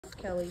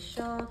Kelly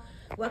Shaw.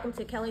 Welcome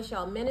to Kelly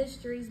Shaw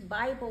Ministries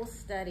Bible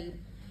Study.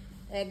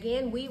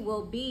 Again, we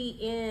will be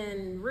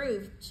in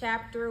Ruth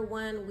chapter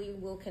 1. We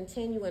will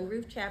continue in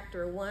Ruth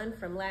chapter 1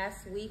 from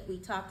last week. We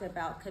talked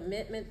about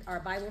commitment. Our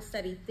Bible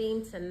study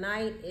theme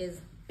tonight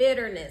is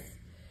bitterness.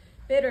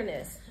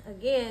 Bitterness.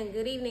 Again,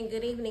 good evening,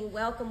 good evening.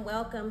 Welcome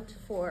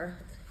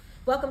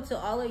to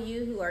all of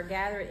you who are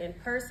gathered in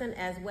person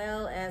as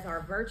well as our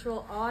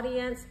virtual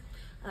audience.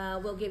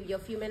 We'll give you a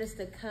few minutes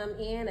to come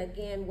in.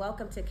 Again,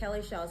 welcome to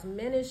Kelly Shaw's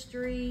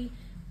Ministry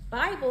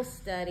Bible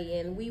Study,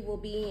 and we will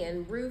be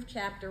in Ruth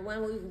chapter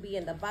 1. We will be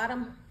in the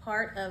bottom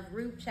part of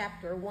Ruth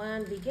chapter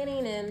 1,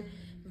 beginning in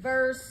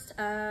verse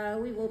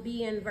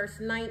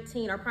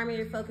 19. Our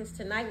primary focus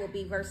tonight will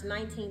be verse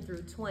 19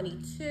 through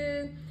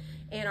 22,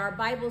 and our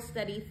Bible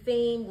study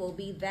theme will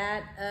be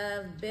that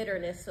of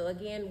bitterness. So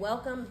again,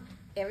 welcome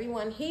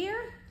everyone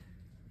here.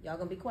 Y'all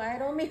gonna be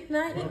quiet on me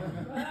tonight?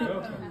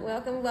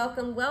 Welcome,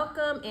 welcome,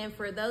 welcome. And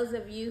for those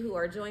of you who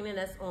are joining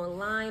us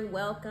online,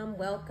 welcome,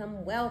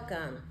 welcome,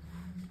 welcome.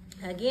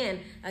 Again,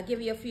 I'll give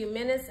you a few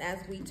minutes as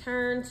we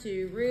turn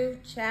to Ruth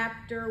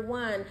chapter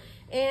 1.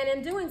 And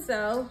in doing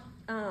so,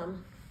 we'll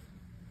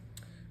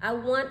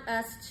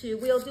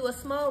do a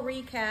small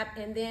recap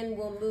and then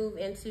we'll move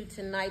into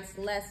tonight's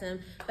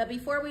lesson. But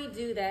before we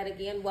do that,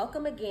 again,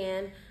 welcome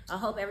again. I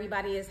hope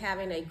everybody is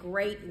having a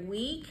great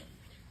week.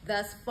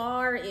 Thus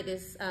far, it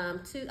is, I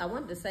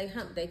wanted to say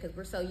hump day because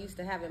we're so used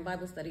to having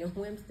Bible study on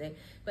Wednesday,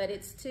 but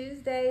it's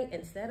Tuesday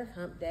instead of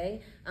hump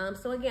day.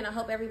 So again, I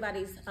hope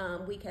everybody's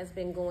week has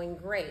been going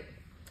great.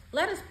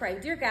 Let us pray.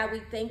 Dear God,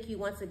 we thank you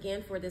once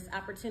again for this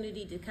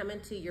opportunity to come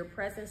into your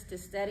presence to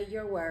study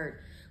your word.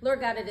 Lord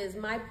God, it is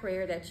my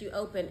prayer that you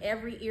open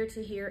every ear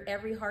to hear,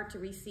 every heart to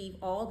receive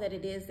all that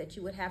it is that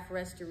you would have for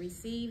us to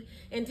receive.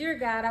 And dear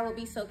God, I will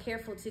be so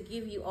careful to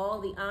give you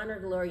all the honor,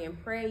 glory, and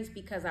praise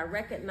because I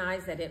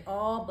recognize that it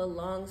all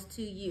belongs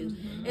to you.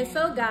 And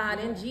so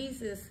God, in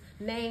Jesus'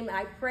 name,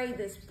 I pray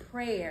this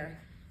prayer.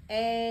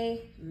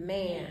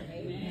 Amen.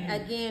 Amen.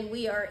 Again,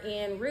 we are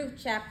in Ruth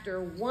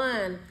chapter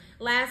 1.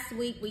 Last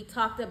week we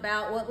talked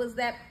about, what was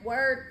that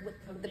word,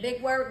 the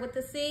big word with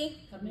the C?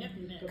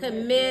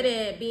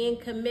 Committed, being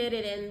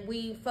committed. And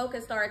we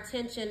focused our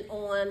attention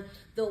on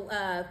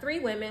the three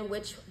women,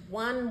 which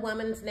one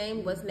woman's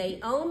name was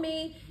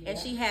Naomi, and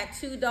she had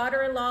two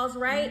daughter-in-laws,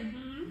 right?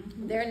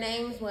 Their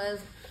names was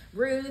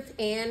Ruth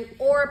and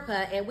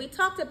Orpah. And we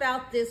talked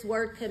about this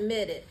word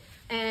committed.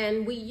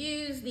 And we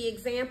used the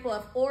example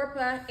of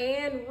Orpah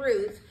and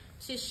Ruth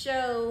to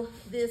show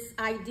this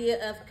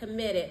idea of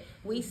committed.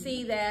 We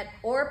see that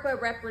Orpah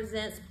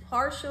represents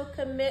partial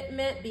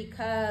commitment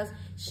because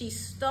she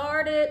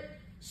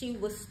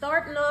was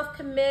starting off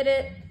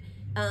committed,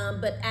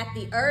 but at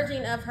the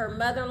urging of her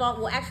mother-in-law,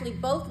 well, actually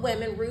both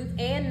women, Ruth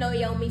and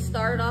Naomi,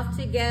 started off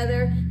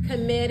together,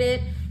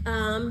 committed.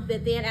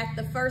 But then at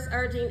the first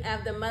urging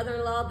of the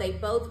mother-in-law, they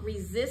both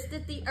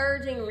resisted the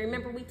urging.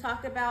 Remember, we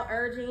talked about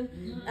urging.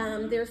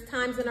 There's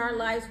times in our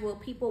lives where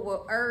people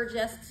will urge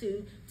us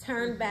to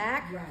turn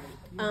back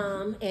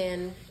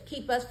and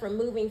keep us from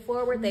moving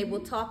forward. They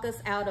will talk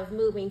us out of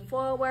moving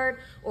forward.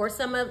 Or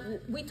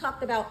we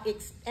talked about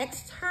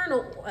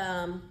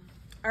external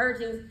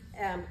urgings.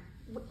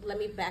 Let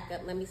me back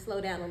up. Let me slow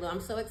down a little. I'm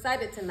so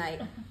excited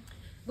tonight.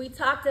 We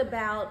talked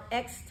about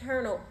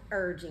external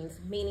urgings,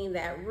 meaning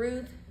that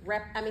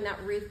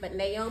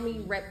Naomi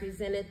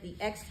represented the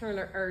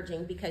external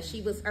urging because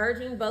she was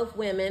urging both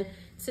women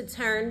to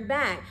turn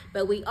back.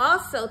 But we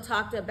also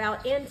talked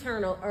about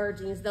internal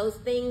urgings, those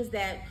things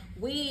that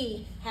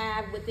we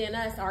have within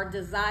us, our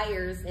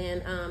desires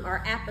and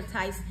our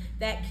appetites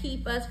that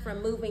keep us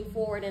from moving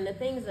forward in the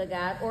things of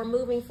God or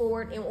moving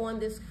forward on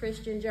this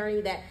Christian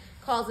journey that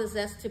causes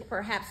us to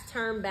perhaps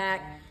turn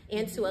back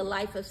into a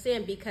life of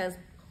sin, because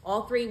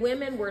all three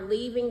women were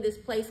leaving this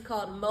place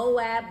called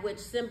Moab, which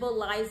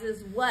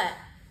symbolizes what?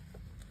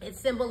 It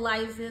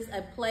symbolizes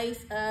a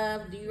place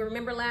of, do you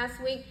remember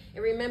last week?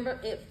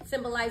 It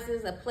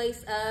symbolizes a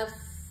place of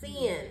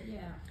sin.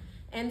 Yeah.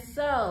 And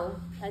so,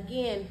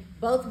 again,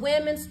 both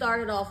women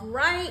started off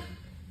right.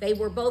 They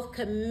were both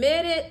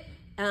committed.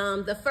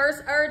 The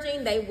first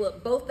urging,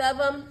 both of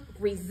them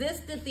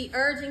resisted the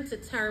urging to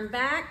turn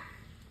back.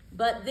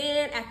 But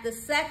then at the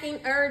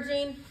second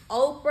urging,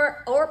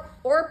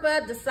 Orpah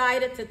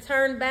decided to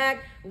turn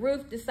back.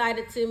 Ruth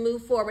decided to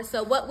move forward.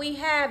 So what we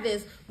have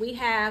is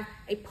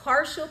a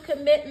partial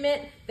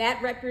commitment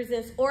that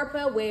represents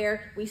Orpah,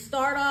 where we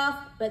start off,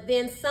 but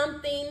then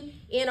something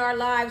in our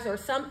lives or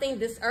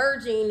this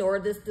urging or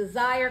this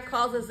desire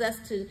causes us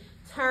to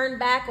turn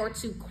back or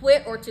to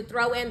quit or to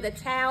throw in the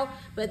towel.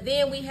 But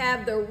then we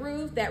have the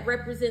Ruth that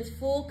represents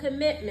full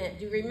commitment.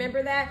 Do you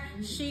remember that?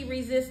 She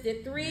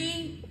resisted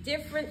three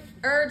different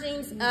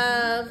urgings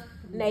of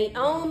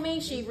Naomi.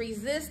 She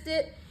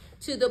resisted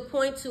to the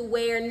point to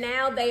where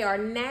now they are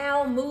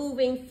now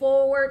moving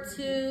forward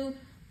to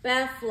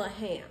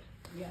Bethlehem.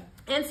 Yeah.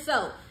 And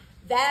so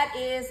that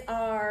is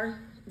our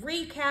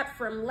recap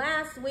from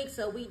last week.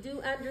 So we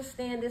do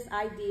understand this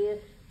idea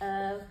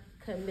of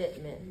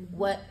commitment.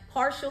 What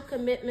partial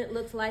commitment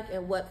looks like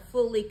and what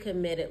fully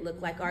committed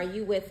looks like. Are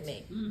you with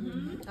me?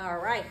 All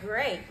right,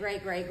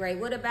 great.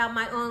 What about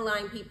my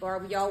online people?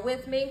 Are y'all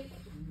with me?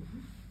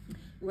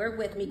 We're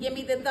with me. Give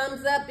me the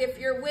thumbs up if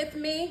you're with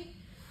me,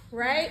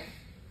 right?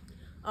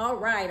 All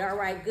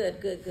right,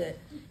 good.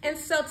 And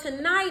so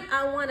tonight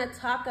we're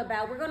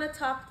going to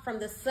talk from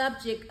the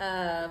subject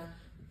of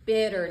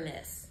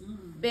bitterness.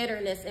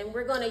 Bitterness, and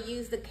we're going to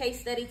use the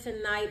case study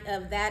tonight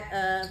of that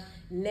of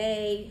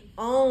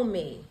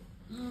Naomi.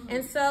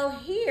 And so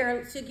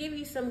here, to give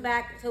you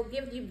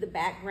the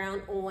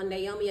background on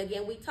Naomi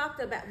again, we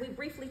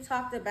briefly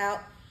talked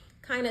about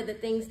kind of the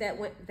things that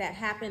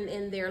happened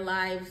in their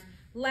lives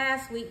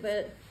last week,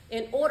 but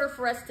in order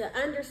for us to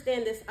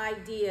understand this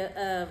idea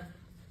of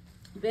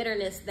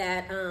bitterness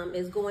that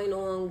is going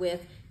on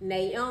with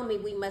Naomi,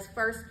 we must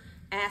first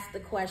ask the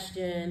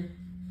question,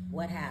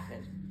 what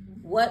happened?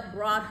 What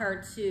brought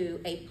her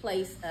to a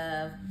place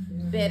of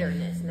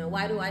bitterness? Now,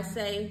 why do I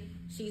say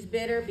she's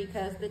bitter?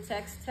 Because the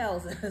text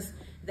tells us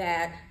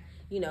that,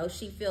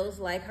 she feels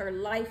like her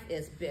life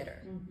is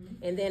bitter.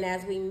 And then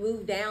as we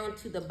move down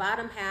to the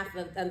bottom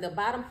the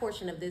bottom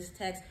portion of this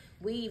text,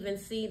 we even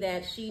see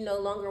that she no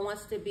longer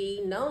wants to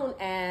be known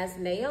as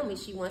Naomi.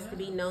 She wants to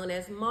be known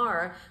as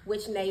Mara,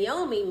 which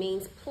Naomi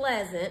means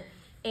pleasant,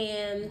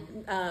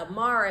 and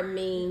Mara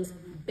means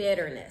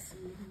bitterness.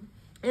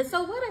 And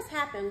so what has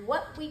happened?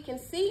 What we can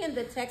see in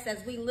the text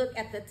as we look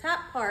at the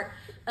top part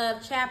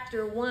of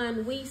chapter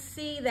 1, we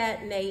see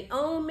that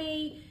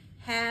Naomi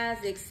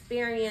has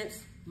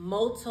experienced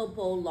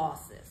multiple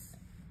losses.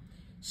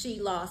 She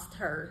lost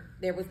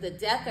there was the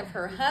death of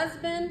her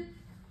husband,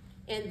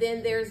 and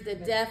then there's the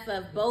death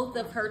of both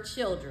of her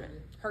children,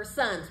 her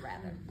sons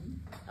rather,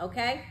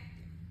 okay?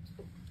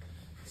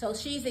 So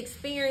she's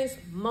experienced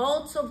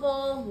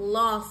multiple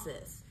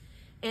losses.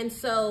 And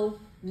so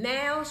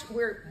now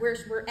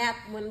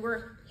when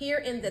we're here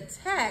in the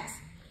text,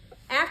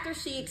 after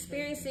she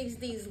experiences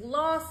these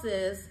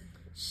losses,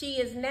 she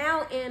is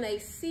now in a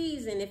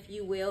season, if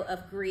you will,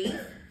 of grief,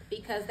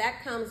 because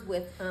that comes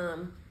with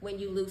when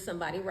you lose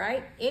somebody,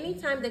 right?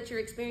 Anytime that you're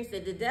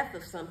experiencing the death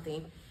of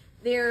something,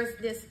 there's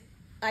this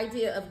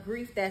idea of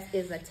grief that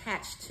is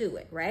attached to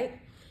it, right?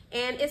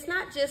 And it's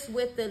not just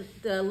with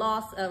the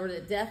loss or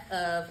the death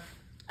of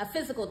a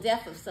physical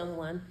death of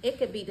someone. It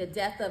could be the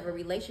death of a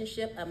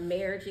relationship, a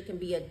marriage. It can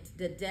be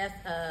the death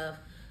of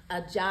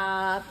a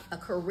job, a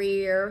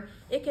career.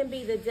 It can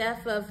be the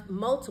death of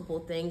multiple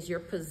things. Your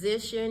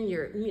position,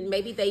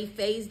 maybe they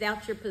phased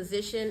out your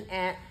position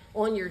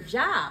on your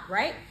job,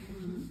 right?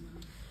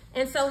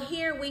 And so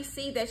here we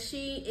see that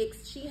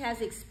she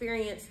has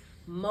experienced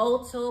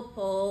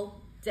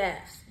multiple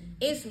deaths.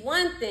 It's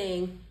one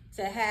thing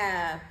to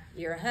have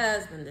your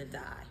husband to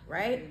die,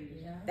 right?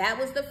 Yeah. That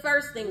was the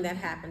first thing that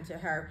happened to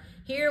her.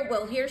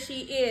 Here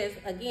she is,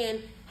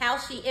 again, how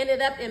she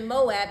ended up in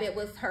Moab. It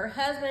was her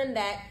husband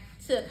that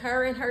took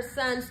her and her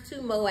sons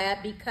to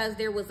Moab because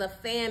there was a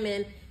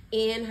famine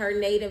in her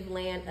native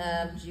land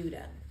of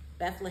Judah,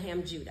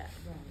 Bethlehem, Judah.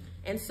 Right.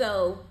 And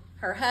so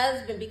her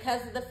husband,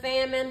 because of the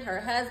famine,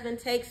 her husband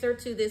takes her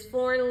to this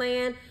foreign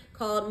land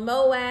called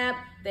Moab.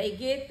 They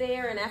get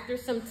there, and after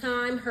some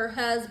time, her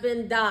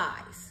husband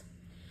dies.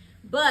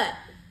 But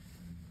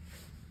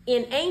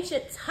in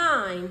ancient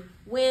time,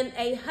 when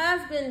a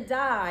husband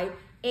died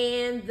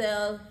and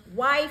the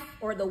wife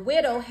or the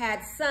widow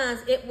had sons,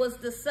 it was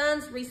the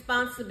son's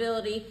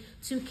responsibility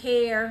to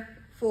care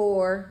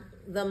for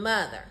the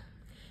mother.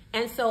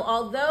 And so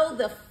although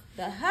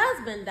the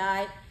husband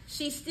died,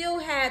 she still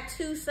had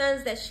two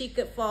sons that she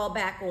could fall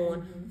back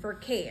on for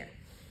care.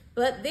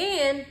 But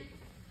then,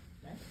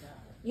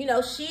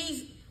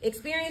 she's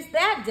experienced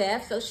that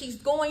death, so she's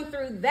going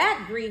through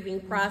that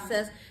grieving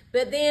process.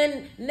 But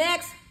then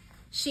next,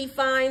 she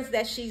finds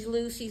that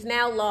she's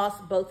now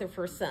lost both of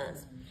her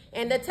sons.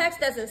 And the text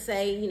doesn't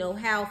say,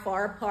 how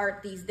far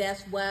apart these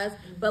deaths was,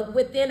 but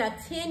within a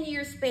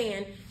 10-year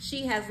span,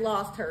 she has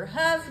lost her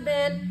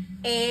husband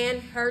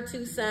and her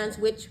two sons,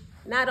 which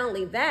not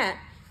only that,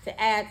 to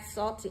add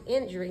salt to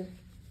injury,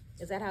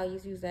 is that how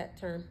you use that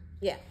term?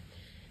 Yeah.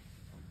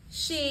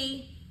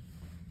 She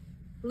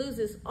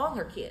loses all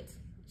her kids.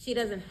 She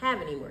doesn't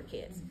have any more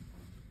kids.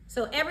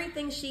 So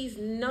everything she's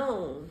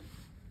known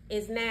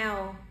is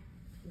now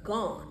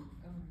gone.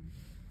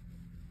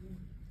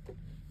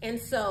 And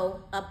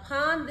so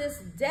upon this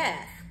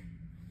death,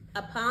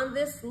 upon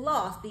this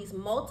loss, these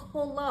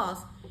multiple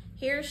losses,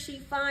 here she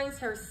finds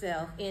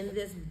herself in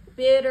this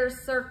bitter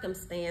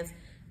circumstance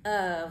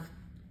of,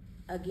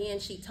 again,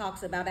 she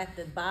talks about at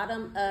the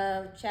bottom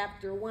of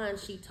chapter 1,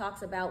 she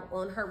talks about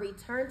on her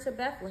return to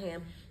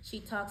Bethlehem, she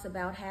talks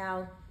about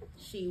how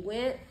she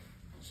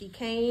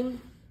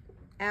came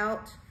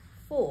out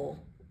full.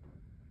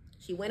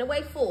 She went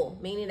away full,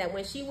 meaning that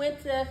when she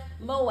went to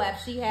Moab,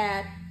 she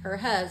had her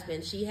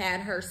husband, she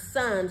had her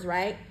sons,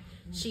 right?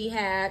 She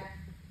had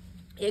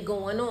it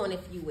going on,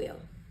 if you will.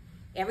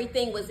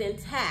 Everything was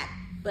intact.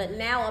 But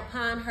now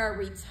upon her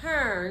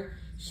return,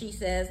 she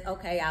says,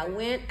 okay, I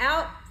went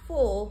out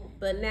full,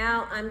 but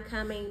now I'm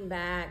coming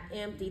back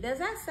empty. Does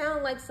that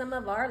sound like some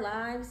of our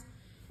lives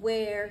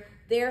where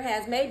there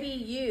has, maybe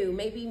you,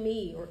 maybe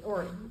me,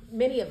 or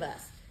many of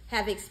us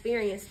have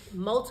experienced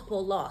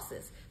multiple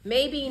losses?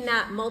 Maybe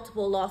not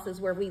multiple losses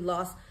where we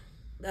lost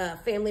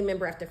family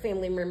member after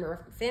family member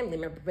after family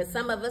member, but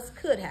some of us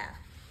could have.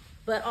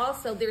 But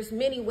also there's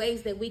many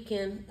ways that we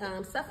can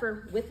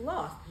suffer with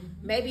loss.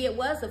 Maybe it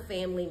was a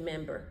family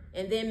member,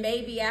 and then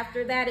maybe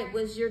after that it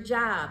was your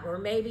job, or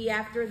maybe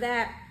after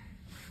that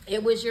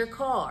it was your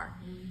car.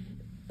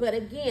 But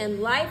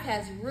again, life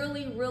has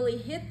really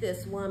hit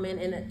this woman,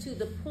 and to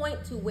the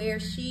point to where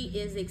she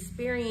is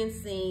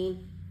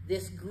experiencing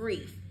this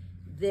grief,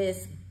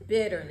 this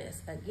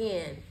bitterness.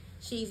 Again,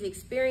 she's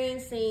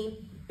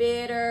experiencing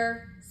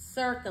bitter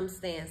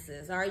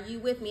circumstances. Are you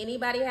with me?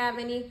 Anybody have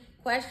any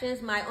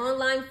questions? My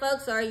online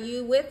folks, are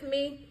you with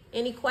me?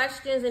 Any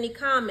questions, any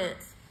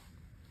comments?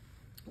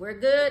 We're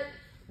good?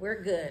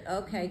 We're good.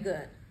 Okay,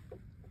 good.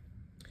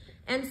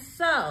 And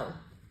so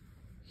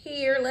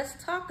here,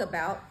 let's talk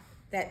about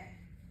that,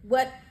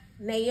 what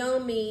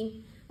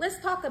Naomi, let's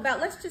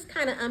just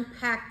kind of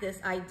unpack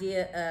this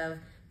idea of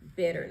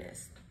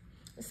bitterness.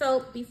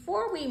 So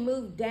before we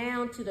move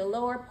down to the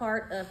lower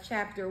part of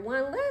chapter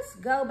 1, let's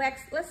go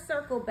back, let's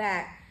circle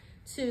back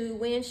to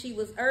when she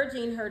was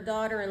urging her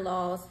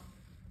daughter-in-laws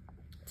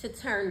to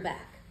turn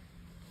back.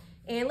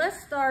 And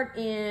let's start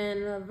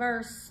in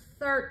verse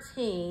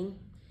 13,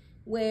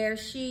 where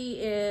she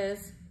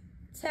is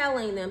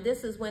telling them,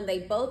 this is when they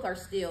both are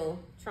still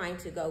trying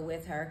to go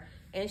with her,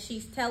 and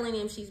she's telling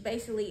them, she's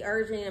basically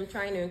urging them,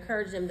 trying to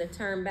encourage them to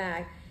turn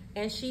back.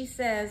 And she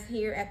says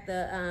here at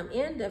the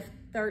end of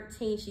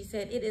 13, she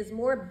said, "It is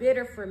more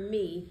bitter for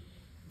me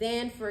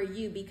than for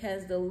you,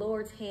 because the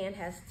Lord's hand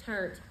has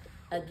turned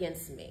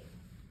against me."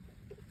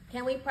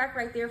 Can we park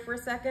right there for a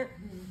second?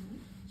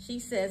 She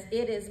says,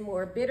 it is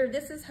more bitter.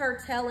 This is her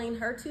telling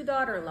her two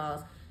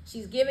daughter-in-laws.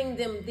 She's giving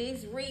them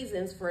these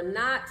reasons for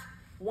not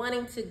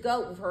wanting to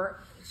go with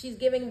her. She's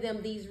giving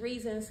them these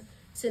reasons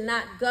to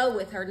not go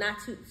with her,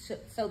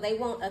 so they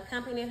won't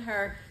accompany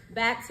her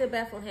back to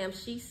Bethlehem.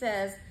 She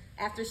says,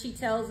 after she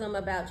tells them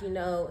about,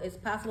 it's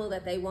possible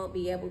that they won't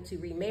be able to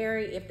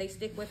remarry if they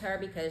stick with her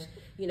because,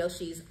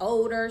 she's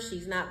older.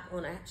 She's not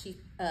gonna,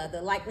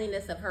 the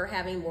likeliness of her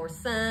having more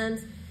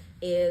sons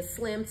is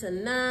slim to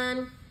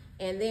none.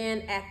 And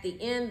then at the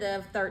end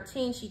of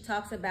 13, she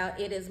talks about,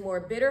 it is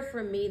more bitter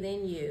for me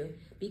than you,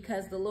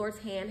 because the Lord's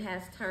hand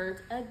has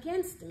turned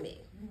against me.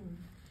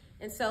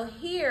 And so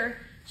here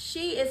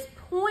she is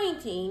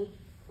pointing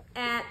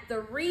at the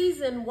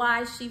reason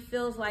why she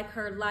feels like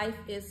her life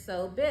is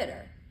so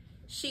bitter.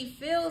 She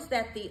feels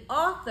that the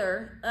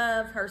author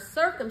of her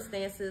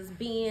circumstances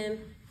being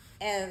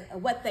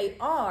what they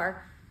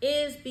are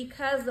is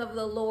because of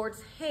the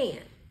Lord's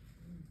hand.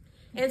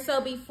 And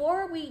so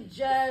before we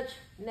judge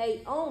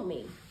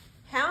Naomi,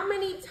 how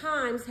many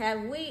times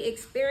have we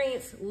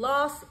experienced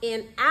loss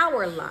in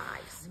our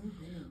lives,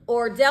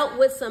 or dealt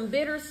with some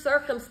bitter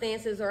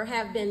circumstances, or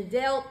have been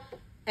dealt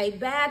a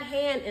bad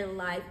hand in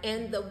life,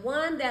 and the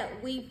one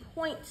that we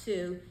point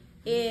to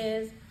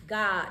is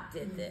God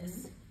did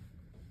this,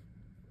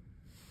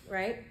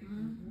 right?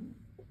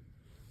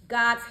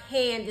 God's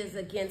hand is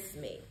against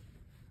me.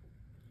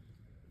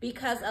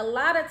 Because a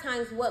lot of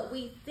times what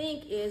we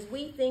think is,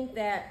 we think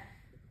that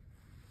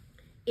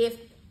if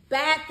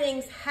bad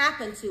things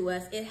happen to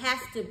us, it has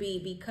to be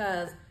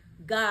because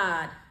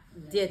God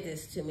did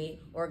this to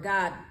me, or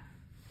God,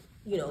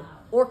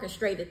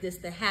 orchestrated this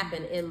to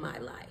happen in my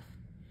life.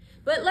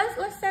 But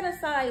let's set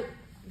aside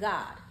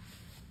God.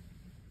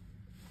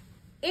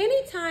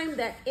 Anytime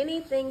that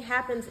anything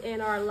happens in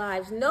our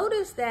lives,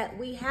 notice that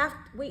we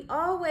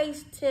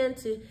always tend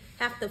to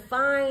have to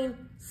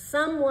find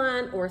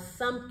someone or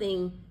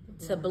something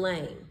to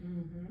blame.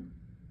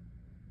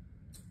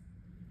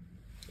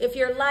 If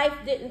your life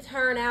didn't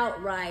turn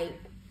out right,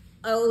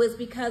 oh, it's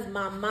because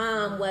my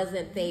mom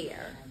wasn't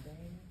there,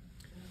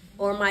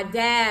 or my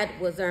dad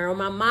was there, or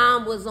my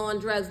mom was on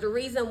drugs. The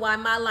reason why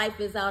my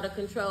life is out of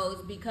control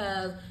is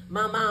because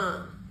my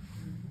mom.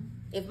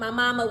 If my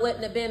mama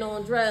wouldn't have been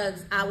on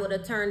drugs, I would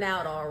have turned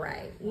out all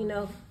right.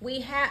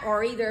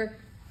 Or either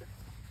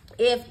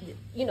if,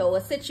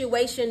 a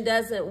situation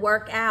doesn't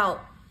work out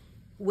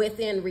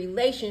within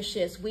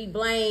relationships, we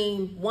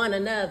blame one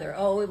another.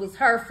 Oh, it was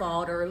her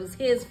fault, or it was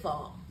his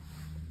fault.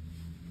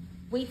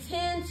 We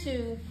tend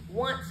to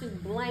want to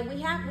blame.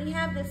 We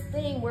have this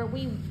thing where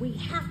we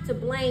have to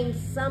blame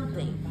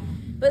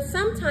something. But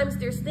sometimes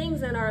there's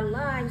things in our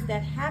lives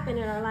that happen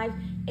in our life,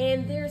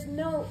 and there's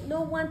no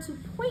one to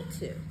point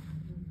to.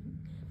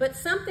 But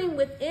something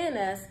within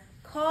us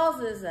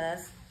causes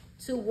us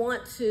to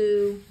want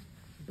to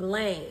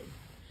blame.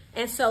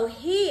 And so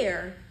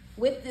here,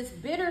 with this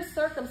bitter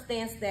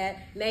circumstance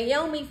that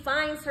Naomi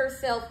finds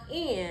herself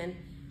in,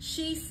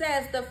 she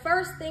says, the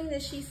first thing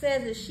that she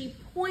says is she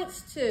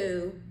points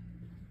to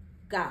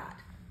God.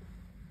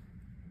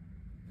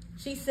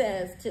 She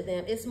says to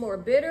them, it's more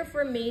bitter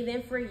for me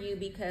than for you,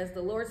 because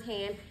the Lord's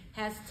hand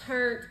has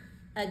turned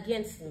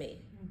against me.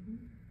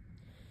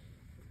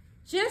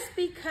 just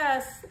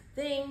because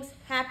things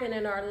happen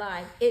in our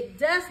life, it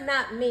does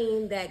not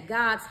mean that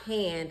God's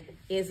hand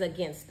is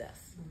against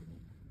us.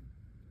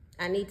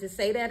 I need to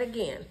say that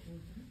again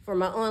for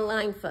my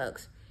online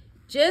folks.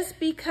 Just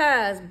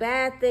because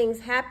bad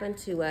things happen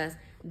to us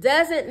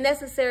doesn't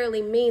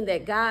necessarily mean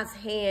that God's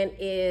hand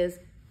is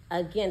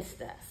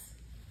against us.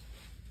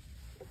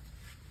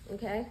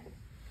 Okay?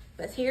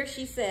 But here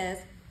she says,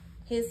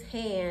 his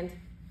hand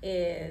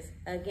is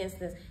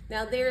against us.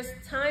 Now, there's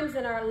times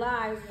in our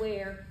lives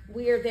where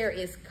there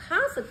is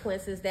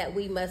consequences that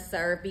we must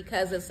serve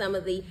because of some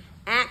of the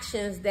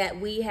actions that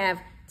we have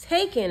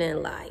taken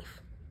in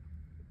life.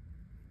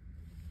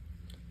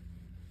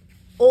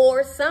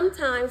 Or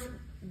sometimes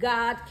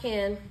God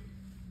can,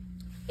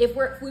 if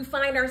we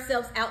find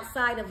ourselves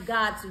outside of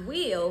God's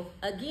will,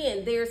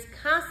 again, there's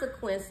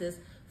consequences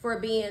for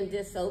being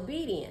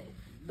disobedient.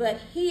 But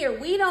here,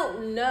 we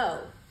don't know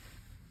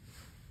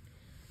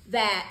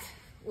that,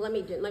 let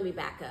me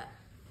back up.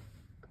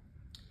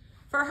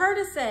 For her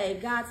to say,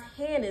 God's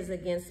hand is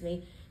against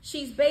me,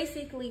 she's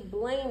basically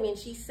blaming,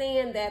 she's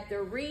saying that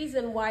the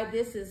reason why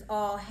this has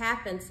all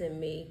happened to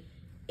me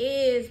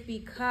is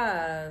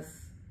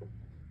because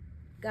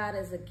God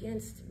is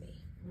against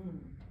me.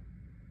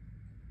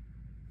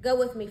 Go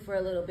with me for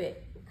a little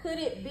bit. Could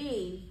it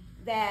be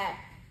that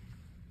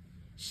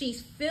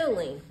she's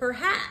feeling,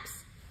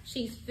 perhaps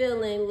she's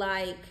feeling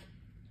like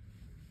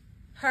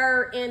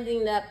her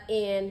ending up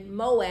in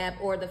Moab,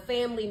 or the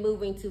family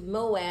moving to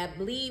Moab,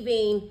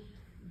 leaving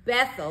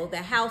Bethel,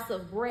 the house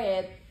of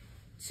bread,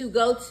 to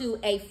go to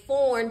a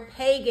foreign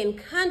pagan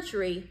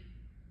country?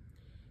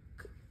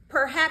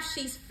 Perhaps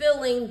she's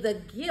feeling the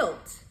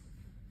guilt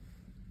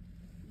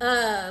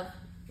of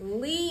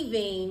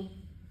leaving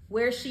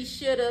where she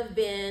should have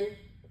been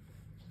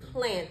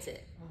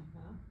planted.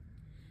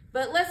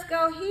 But let's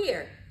go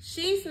here.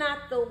 She's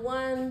not the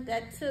one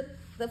that took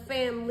the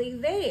family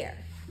there.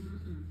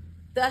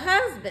 The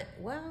husband,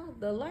 well,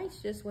 the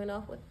lights just went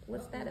off.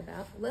 What's that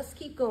about? Let's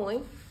keep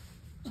going.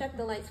 Check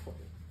the lights for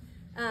me.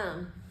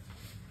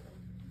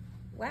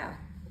 Wow.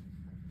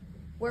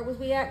 Where was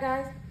we at,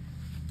 guys?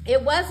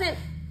 It wasn't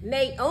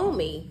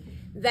Naomi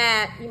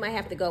that, you might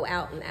have to go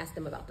out and ask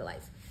them about the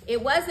lights.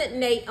 It wasn't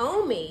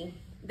Naomi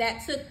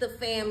that took the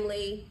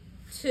family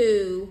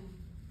to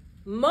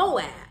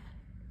Moab.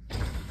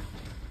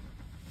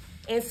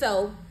 And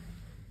so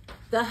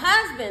the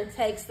husband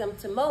takes them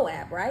to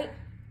Moab, right?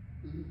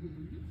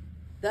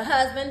 The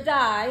husband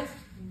dies.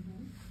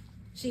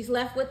 She's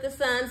left with the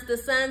sons. The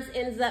sons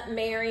ends up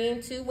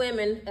marrying two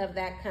women of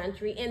that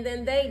country, and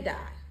then they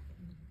die.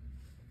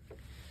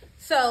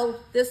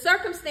 So the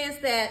circumstance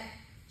that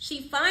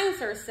she finds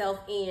herself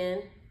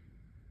in,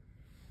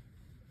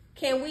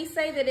 can we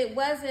say that it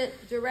wasn't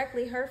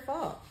directly her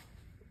fault?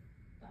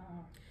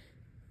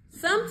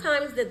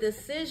 Sometimes the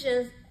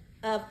decisions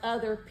of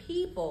other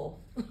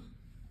people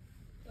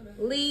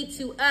lead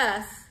to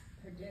us,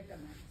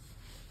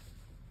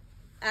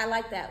 I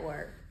like that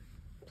word,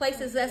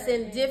 places us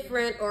in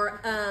different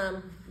or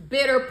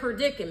bitter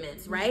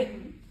predicaments, right?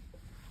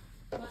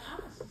 Well, I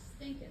was just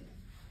thinking,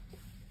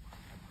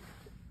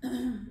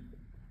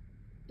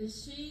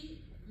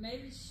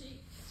 maybe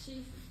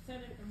she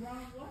said it the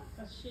wrong way,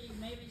 because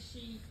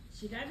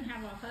she doesn't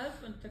have a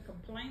husband to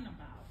complain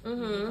about,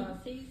 because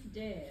he's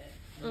dead,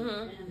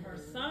 and her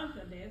sons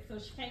are dead, so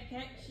she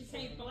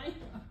can't blame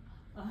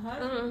a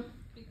husband.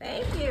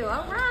 Thank you.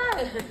 All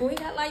right. We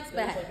got lights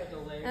back. Like a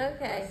delay. Okay.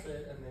 Press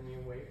it, and then you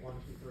wait 1, 2,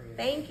 3.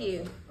 Thank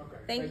you.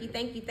 Okay.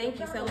 Thank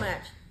you so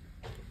much.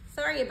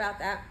 Sorry about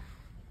that.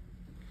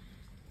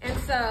 And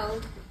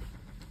so,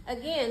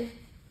 again,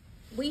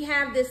 we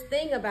have this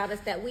thing about us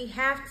that we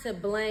have to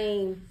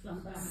blame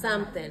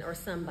something or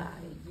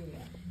somebody.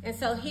 And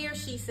so here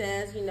she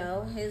says,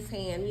 his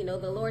hand,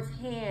 the Lord's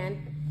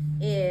hand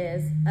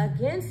is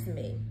against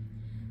me.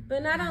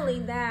 But not only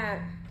that,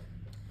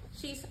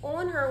 she's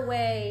on her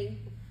way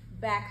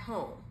back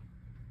home.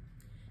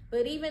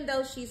 But even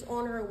though she's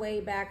on her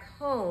way back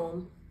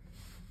home,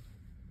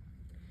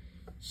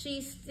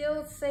 she's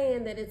still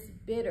saying that it's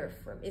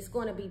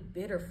going to be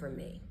bitter for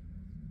me.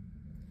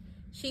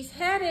 She's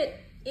headed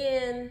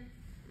in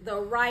the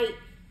right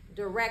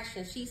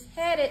direction. She's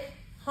headed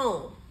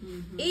home.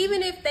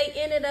 Even if they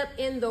ended up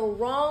in the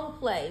wrong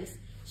place,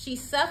 she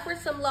suffered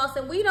some loss,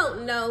 and we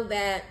don't know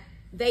that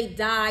they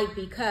died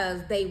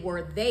because they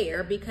were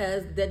there,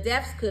 because the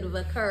deaths could have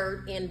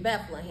occurred in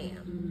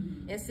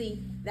Bethlehem. And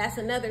see, that's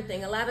another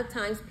thing. A lot of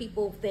times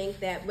people think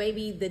that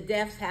maybe the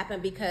deaths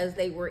happened because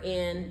they were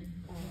in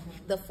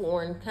the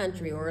foreign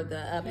country or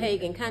the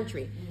pagan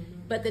country.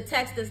 But the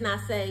text does not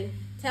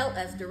tell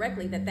us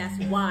directly that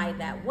that's why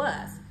that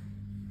was.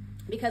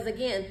 Because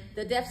again,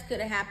 the deaths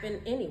could have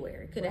happened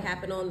anywhere. It could have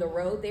happened on the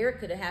road there. It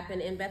could have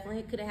happened in Bethlehem.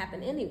 It could have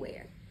happened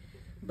anywhere.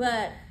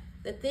 But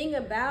the thing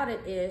about it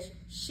is,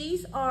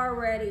 she's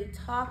already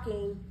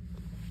talking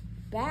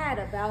bad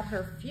about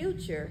her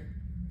future.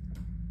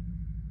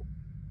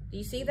 Do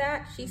you see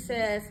that? She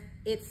says,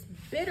 it's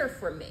bitter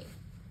for me.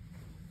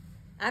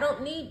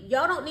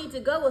 Y'all don't need to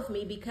go with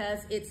me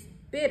because it's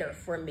bitter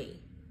for me.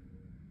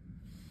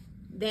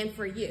 than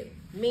for you.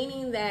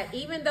 Meaning that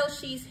even though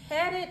she's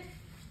headed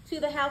to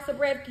the house of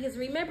bread, because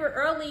remember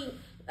early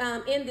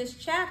in this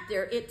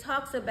chapter, it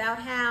talks about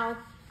how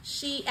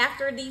she,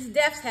 after these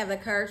deaths have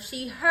occurred,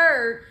 she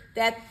heard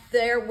that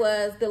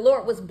the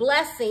Lord was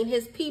blessing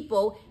his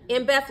people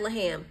in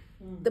Bethlehem,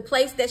 the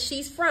place that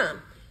she's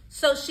from.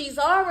 So she's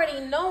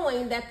already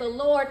knowing that the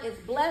Lord is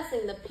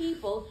blessing the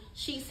people.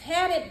 She's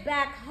headed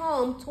back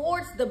home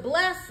towards the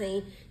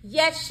blessing,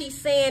 yet she's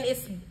saying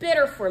it's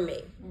bitter for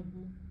me.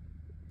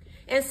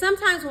 And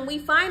sometimes when we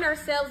find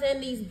ourselves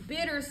in these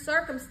bitter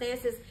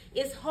circumstances,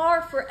 it's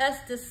hard for us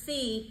to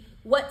see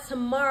what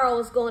tomorrow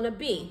is going to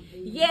be.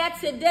 Yeah,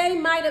 today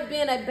might have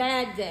been a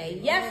bad day.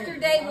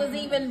 Yesterday was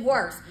even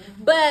worse.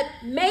 But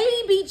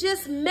maybe,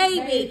 just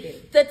maybe,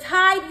 the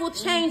tide will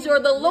change, or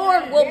the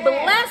Lord will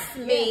bless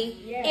me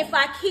if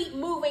I keep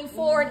moving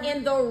forward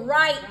in the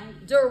right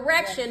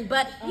direction.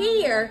 But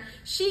here,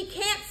 she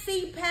can't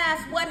see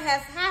past what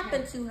has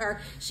happened to her.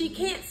 She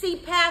can't see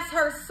past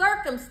her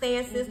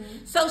circumstances.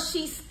 So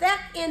she's stuck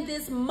in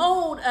this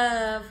mode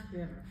of,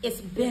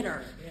 it's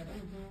bitter.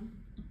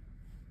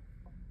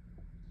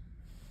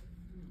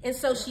 And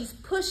so she's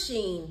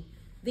pushing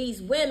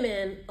these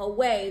women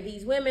away,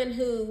 these women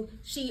who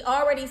she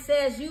already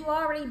says, you've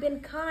already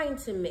been kind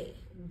to me.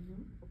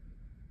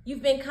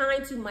 You've been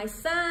kind to my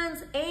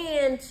sons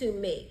and to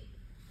me.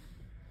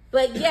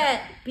 But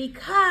yet,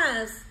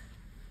 because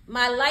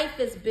my life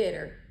is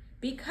bitter,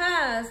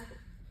 because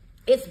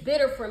it's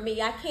bitter for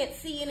me, I can't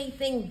see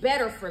anything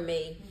better for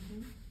me,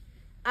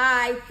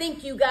 I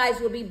think you guys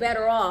will be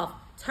better off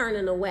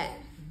turning away.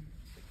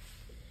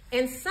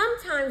 And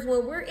sometimes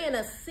when we're in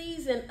a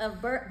season of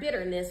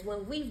bitterness,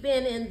 when we've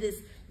been in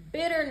this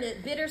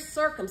bitter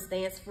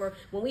circumstance,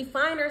 when we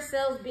find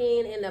ourselves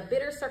being in a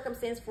bitter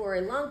circumstance for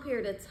a long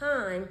period of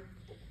time,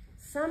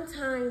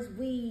 sometimes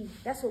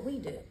that's what we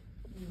do.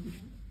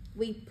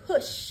 We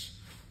push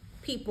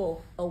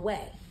people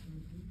away.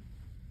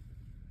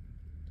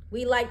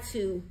 We like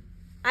to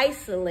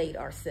isolate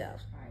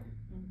ourselves.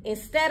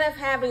 Instead of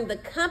having the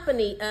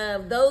company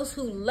of those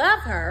who love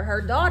her, her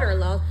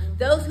daughter-in-law,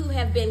 those who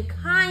have been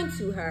kind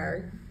to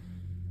her,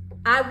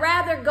 I'd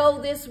rather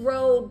go this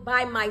road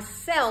by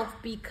myself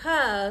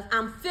because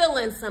I'm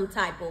feeling some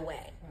type of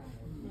way.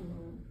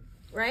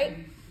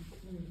 Right?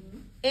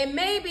 And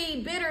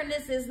maybe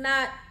bitterness is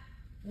not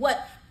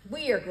what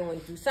we are going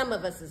through. Some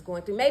of us is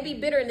going through. Maybe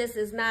bitterness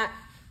is not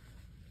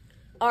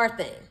our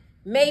thing.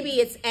 Maybe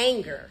it's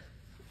anger.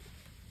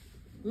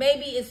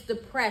 Maybe it's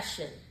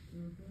depression.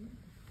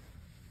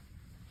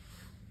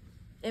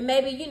 And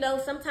maybe, you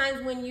know,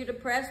 sometimes when you're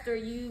depressed or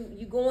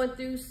you going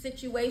through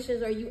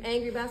situations or you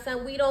angry about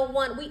something,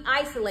 we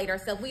isolate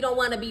ourselves. We don't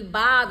want to be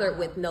bothered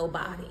with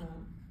nobody.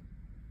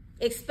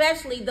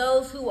 Especially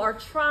those who are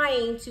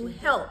trying to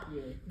help.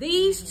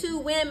 These two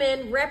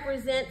women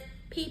represent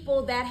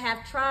people that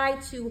have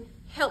tried to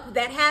help,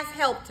 that has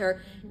helped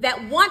her,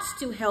 that wants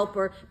to help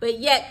her, but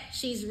yet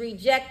she's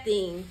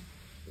rejecting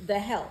the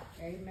help.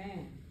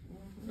 Amen.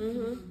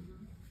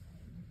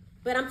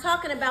 But I'm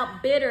talking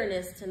about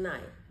bitterness tonight.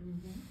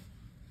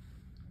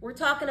 We're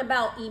talking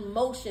about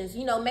emotions.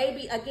 You know,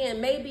 maybe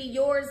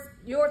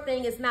your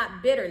thing is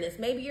not bitterness.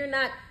 Maybe you're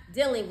not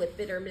dealing with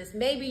bitterness.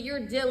 Maybe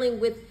you're dealing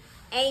with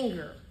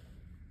anger.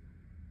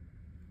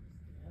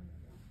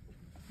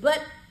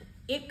 But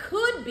it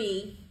could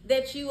be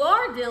that you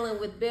are dealing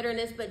with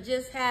bitterness, but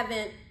just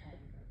haven't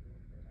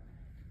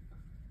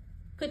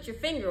put your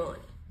finger on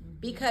it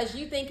because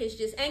you think it's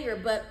just anger.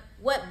 But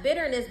what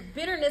bitterness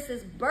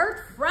is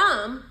birthed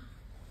from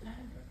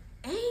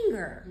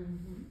anger.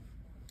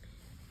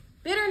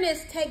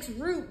 Bitterness takes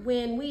root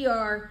when we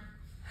are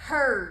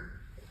hurt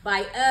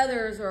by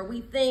others, or we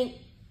think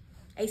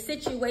a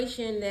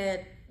situation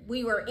that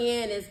we were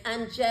in is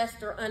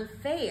unjust or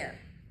unfair.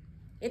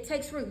 It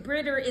takes root.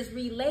 Bitter is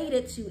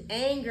related to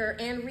anger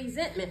and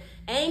resentment.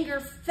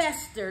 Anger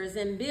festers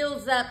and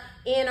builds up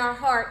in our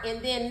heart,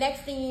 and then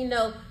next thing you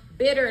know,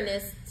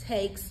 bitterness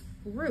takes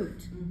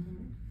root.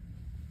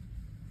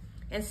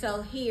 And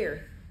so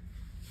here,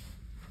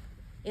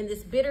 in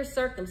this bitter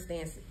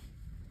circumstance,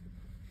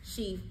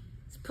 she's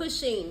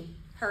pushing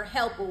her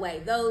help away.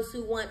 Those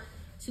who want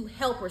to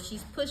help her,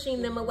 she's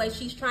pushing them away.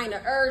 She's trying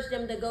to urge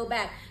them to go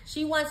back.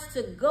 She wants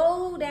to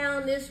go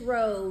down this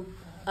road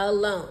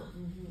alone.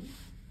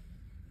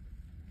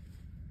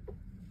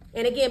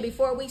 And again,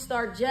 before we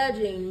start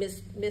judging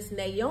Miss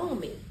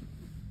Naomi,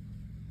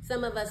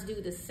 some of us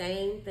do the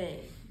same thing.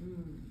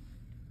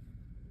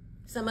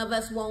 Some of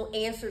us won't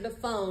answer the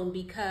phone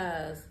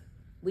because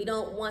we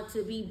don't want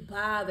to be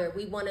bothered.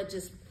 We want to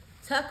just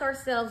tuck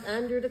ourselves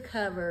under the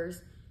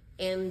covers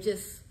and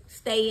just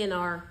stay in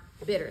our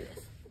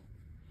bitterness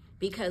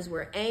because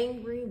we're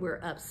angry, we're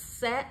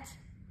upset.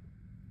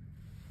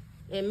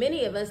 And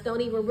many of us don't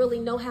even really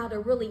know how to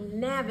really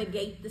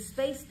navigate the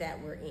space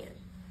that we're in.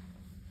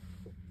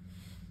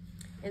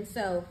 And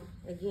so,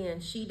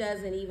 again, she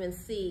can't even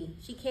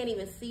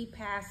see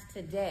past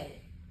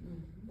today.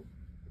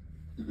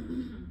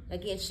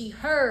 Again, she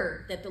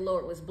heard that the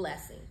Lord was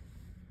blessing.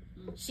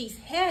 She's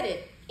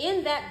headed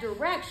in that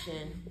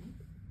direction,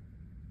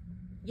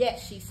 Yet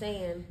she's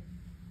saying,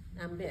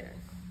 I'm bitter.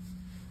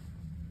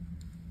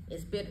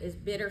 It's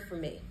bitter for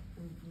me.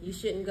 You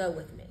shouldn't go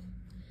with me.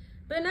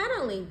 But not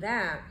only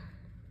that,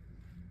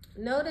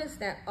 notice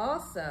that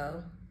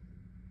also,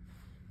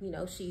 you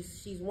know,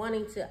 she's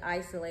wanting to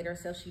isolate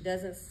herself. She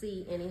doesn't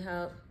see any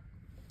hope.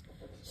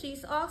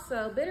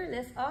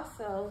 Bitterness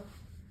also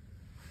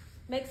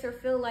makes her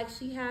feel like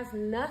she has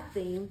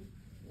nothing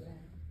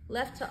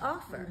left to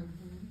offer.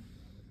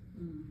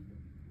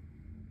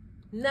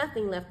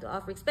 Nothing left to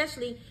offer,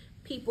 especially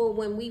people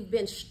when we've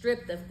been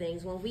stripped of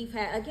things, when we've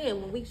had,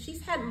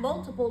 she's had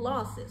multiple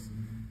losses.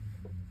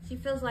 She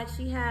feels like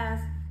she has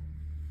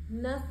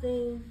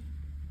nothing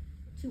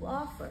to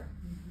offer.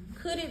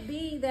 Could it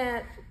be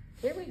that,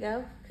 here we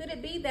go, could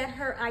it be that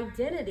her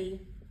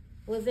identity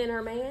was in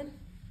her man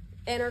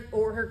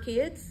or her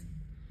kids?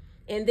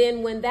 And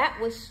then when that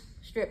was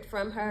stripped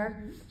from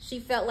her, she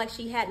felt like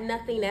she had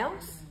nothing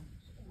else?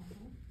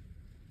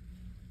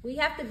 We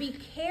have to be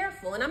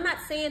careful. And I'm not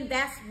saying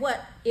that's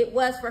what it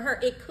was for her.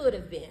 It could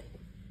have been.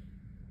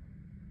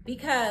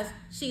 Because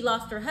she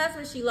lost her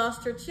husband, she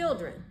lost her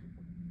children.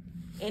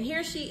 And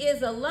here she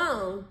is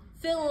alone,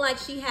 feeling like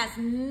she has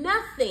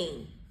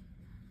nothing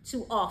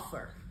to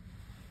offer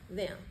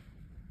them.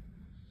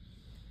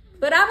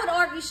 But I would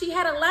argue she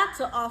had a lot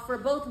to offer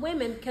both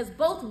women, because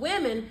both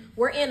women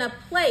were in a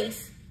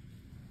place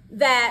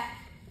that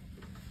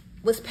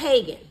was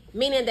pagan,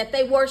 meaning that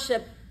they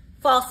worshiped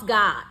false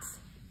gods.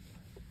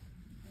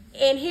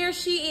 And here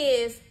she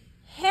is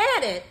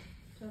headed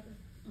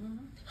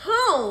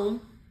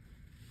home,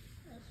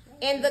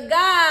 and the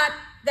God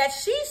that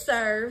she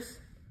serves,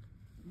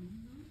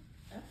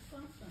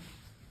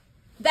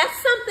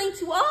 that's something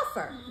to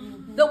offer.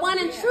 The one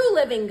and true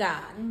living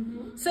God.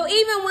 So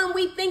even when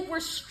we think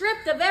we're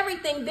stripped of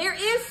everything, there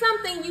is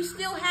something you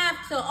still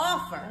have to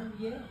offer.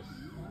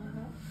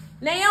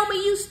 Naomi,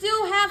 you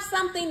still have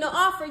something to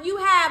offer. You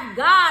have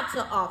God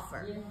to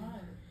offer.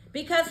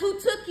 Because who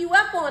took you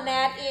up on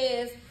that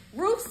is,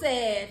 Ruth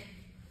said,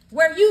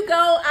 where you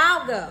go,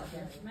 I'll go.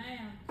 Yes,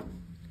 ma'am.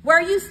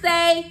 Where you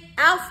stay,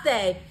 I'll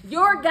stay.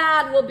 Your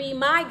God will be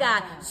my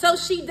God. So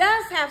she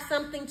does have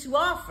something to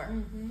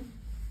offer.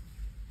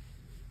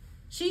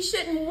 She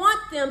shouldn't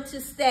want them to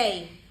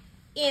stay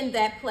in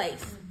that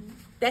place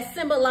that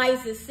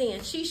symbolizes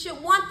sin. She should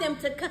want them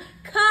to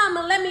come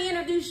and let me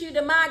introduce you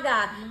to my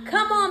God.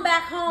 Come on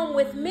back home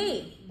with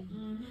me.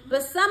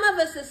 But some of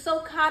us is so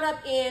caught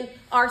up in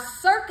our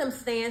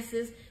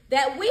circumstances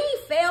that we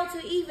fail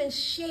to even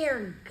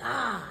share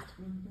God.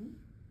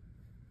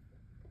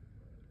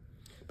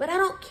 But I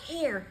don't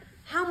care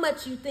how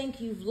much you think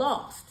you've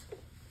lost.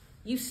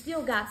 You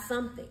still got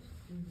something.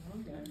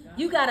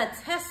 You got a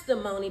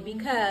testimony,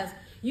 because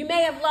you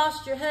may have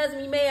lost your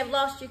husband, you may have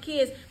lost your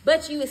kids,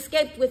 but you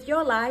escaped with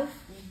your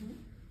life.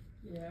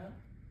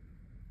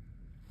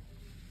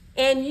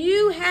 And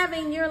you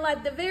having your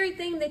life, the very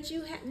thing that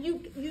you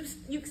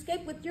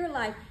escaped with your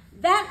life,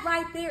 that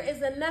right there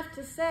is enough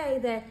to say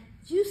that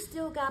you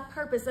still got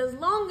purpose. As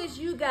long as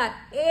you got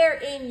air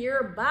in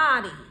your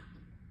body,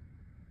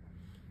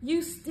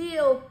 you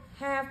still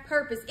have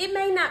purpose. It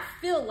may not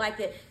feel like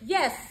it.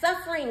 Yes,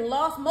 suffering,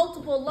 loss,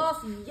 multiple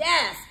loss.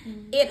 Yes,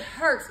 it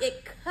hurts.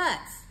 It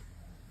cuts.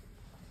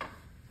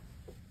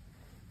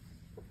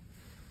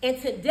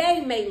 And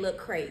today may look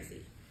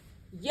crazy.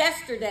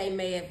 Yesterday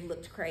may have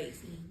looked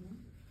crazy.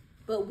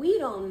 But we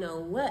don't know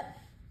what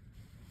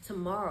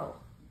tomorrow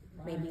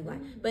may be like.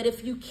 But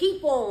if you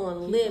keep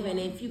on living,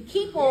 if you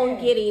keep on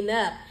getting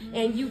up,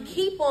 and you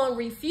keep on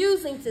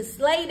refusing to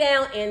lay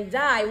down and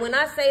die. When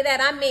I say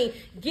that, I mean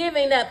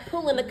giving up,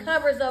 pulling the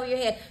covers over your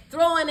head,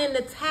 throwing in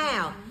the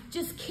towel.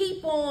 Just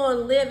keep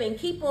on living.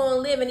 Keep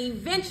on living.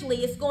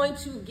 Eventually, it's going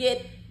to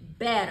get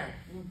better.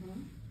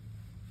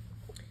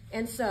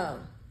 And so,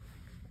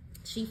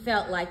 she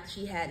felt like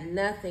she had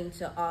nothing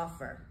to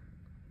offer.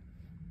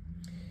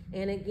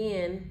 And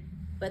again,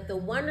 but the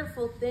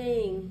wonderful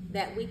thing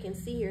that we can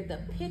see here, the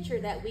picture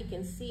that we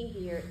can see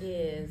here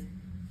is,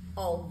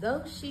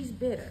 although she's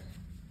bitter,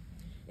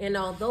 and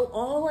although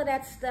all of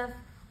that stuff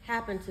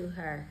happened to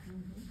her,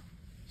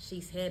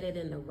 she's headed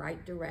in the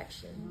right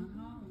direction.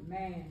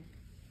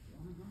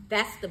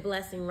 That's the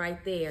blessing right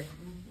there.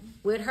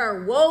 With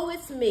her woe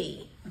is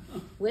me,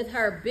 with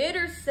her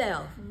bitter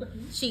self,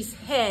 she's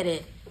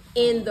headed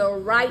in the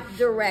right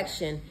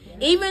direction.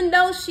 Even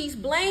though she's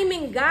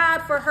blaming God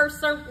for her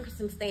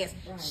circumstance,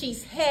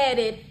 she's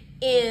headed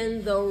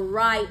in the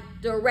right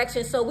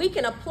direction. So we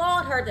can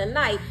applaud her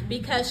tonight,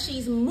 because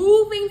she's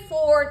moving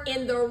forward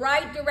in the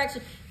right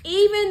direction.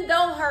 Even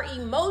though her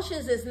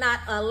emotions is not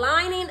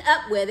aligning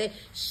up with it,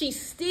 she's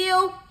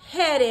still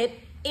headed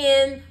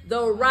in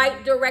the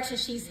right direction.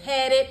 She's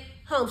headed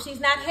home.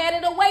 She's not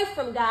headed away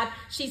from God.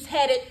 She's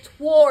headed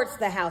towards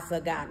the house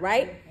of God,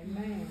 right?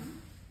 Amen.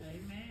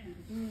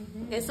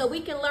 And so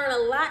we can learn a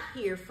lot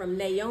here from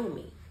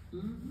Naomi.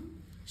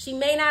 She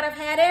may not have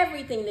had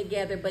everything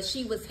together, but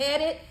she was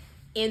headed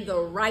in the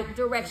right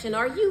direction.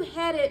 Are you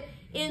headed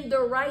in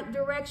the right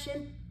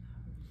direction?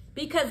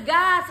 Because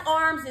God's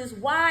arms is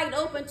wide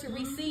open to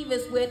receive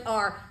us with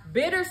our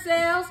bitter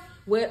selves,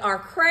 with our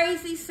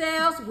crazy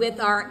selves, with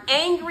our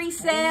angry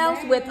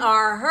selves, with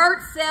our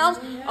hurt selves,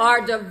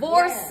 our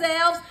divorced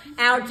selves,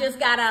 our just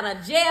got out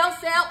of jail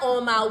cell,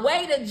 on my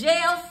way to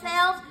jail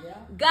selves.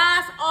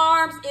 God's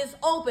arms is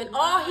open.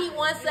 All he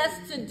wants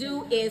us to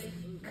do is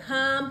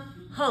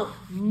come home.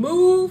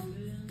 Move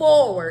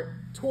forward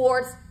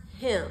towards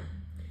him.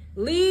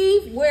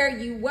 Leave where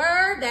you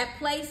were, that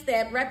place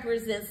that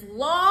represents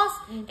loss,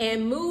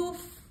 and move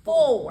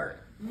forward.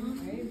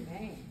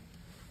 Amen.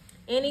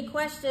 Any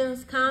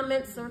questions,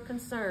 comments, or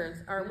concerns?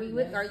 Are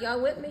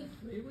y'all with me?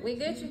 We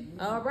get you?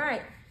 All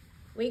right.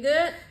 We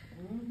good?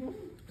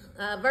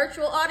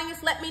 Virtual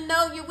audience, let me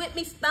know you're with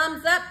me.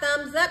 Thumbs up,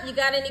 thumbs up. You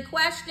got any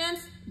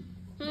questions?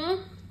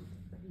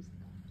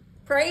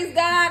 Praise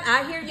God.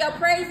 I hear y'all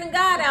praising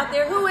God out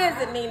there. Who is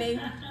it, Nene?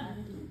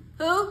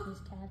 Who?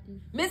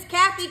 Miss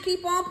Kathy,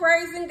 keep on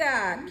praising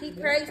God. Keep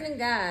praising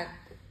God.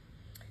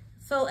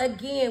 So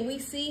again, we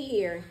see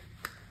here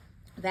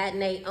that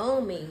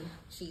Naomi,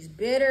 she's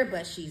bitter,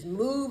 but she's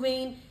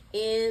moving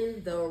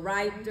in the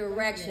right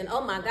direction. Oh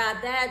my God,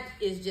 that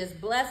is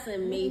just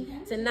blessing me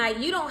tonight.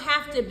 You don't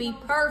have to be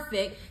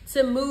perfect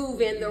to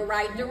move in the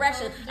right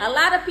direction. A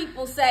lot of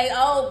people say,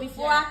 oh,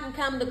 before I can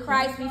come to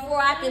Christ, before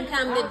I can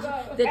come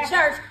to the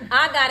church,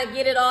 I got to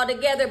get it all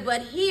together.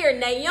 But here,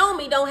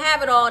 Naomi don't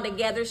have it all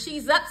together.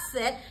 She's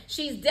upset.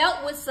 She's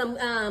dealt with some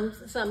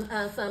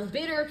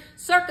bitter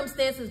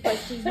circumstances, but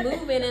she's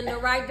moving in the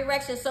right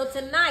direction. So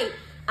tonight,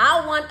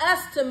 I want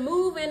us to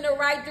move in the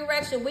right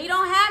direction. We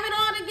don't have it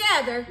all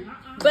together,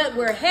 but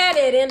we're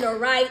headed in the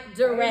right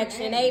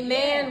direction.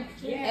 Amen.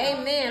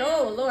 Amen.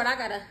 Oh, Lord, I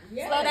got to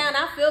slow down.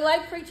 I feel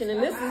like preaching,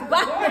 and this is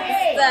Bible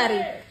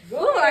study. Who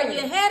are you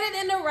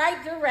headed in the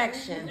right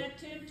direction?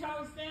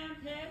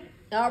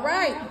 All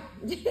right.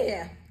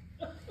 Yeah.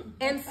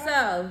 And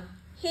so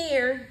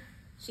here,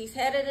 she's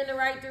headed in the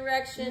right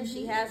direction.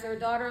 She has her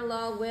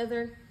daughter-in-law with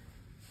her.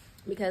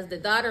 Because the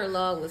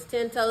daughter-in-law was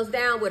 10 toes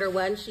down with her,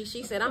 wasn't she?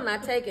 She said, I'm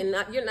not taking,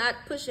 you're not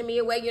pushing me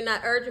away. You're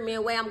not urging me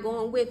away. I'm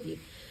going with you.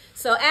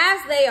 So as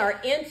they are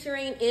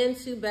entering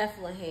into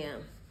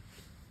Bethlehem,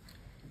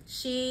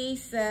 she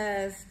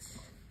says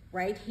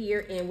right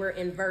here, and we're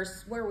in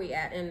verse, where are we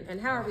at? And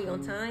how are we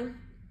on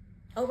time?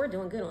 Oh, we're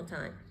doing good on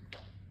time.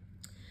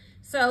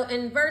 So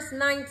in verse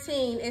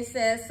 19, it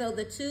says, so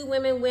the two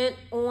women went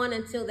on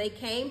until they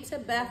came to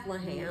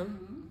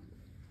Bethlehem.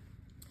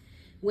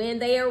 When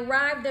they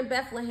arrived in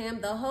Bethlehem,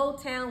 the whole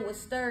town was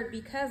stirred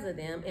because of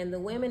them, and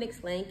the women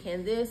exclaimed,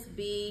 can this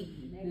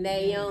be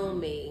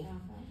Naomi?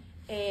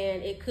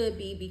 And it could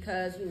be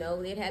because, you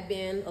know, it had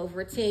been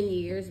over 10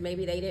 years.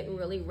 Maybe they didn't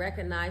really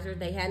recognize her.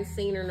 They hadn't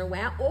seen her in a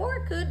while. Or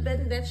it could be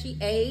that she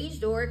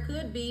aged, or it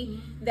could be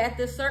that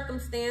the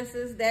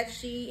circumstances that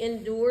she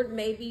endured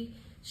maybe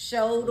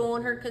showed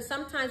on her. Because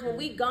sometimes when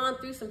we've gone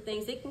through some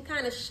things, it can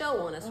kind of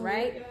show on us,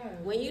 right?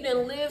 When you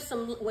didn't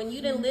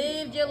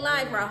live your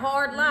life or a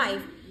hard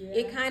life,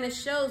 it kind of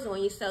shows on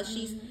you. So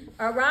she's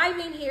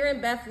arriving here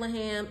in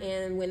Bethlehem,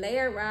 and when they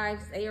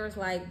arrived, they were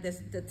like,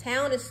 the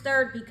town is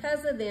stirred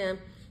because of them,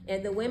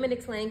 and the women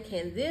exclaimed,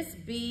 can this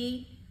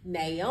be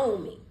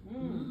Naomi?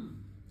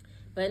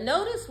 But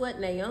notice what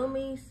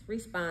Naomi's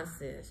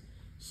response is.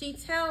 She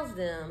tells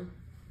them,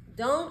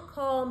 don't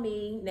call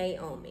me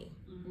Naomi.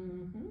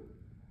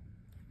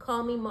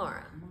 Call me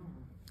Mara.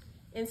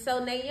 And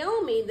so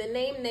Naomi, the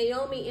name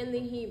Naomi in the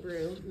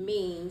Hebrew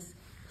means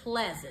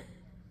pleasant.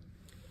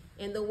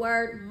 And the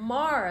word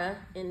Mara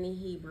in the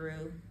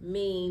Hebrew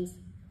means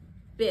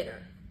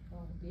bitter.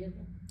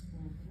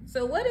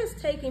 So what is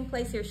taking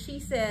place here? She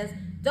says,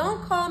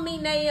 don't call me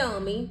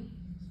Naomi.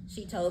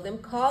 She told them,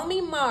 call me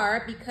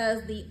Mara,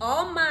 because the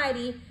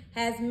Almighty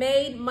has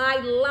made my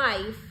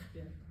life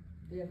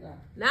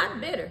not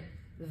bitter,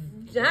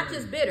 not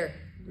just bitter,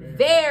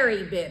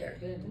 very bitter.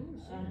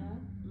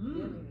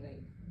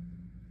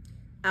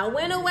 I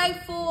went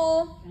away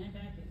full,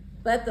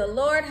 but the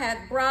Lord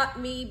had brought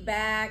me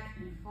back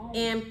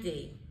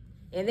empty.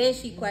 And then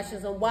she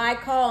questions him, why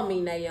call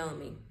me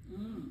Naomi?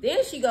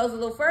 Then she goes a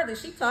little further.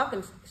 She's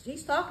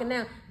talking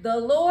now. The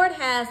Lord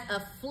has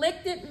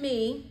afflicted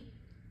me.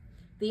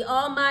 The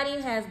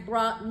Almighty has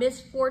brought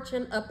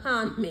misfortune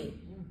upon me.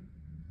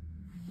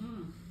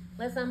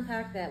 Let's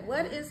unpack that.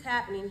 What is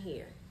happening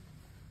here?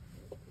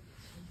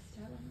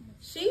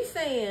 She's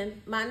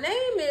saying, my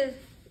name is,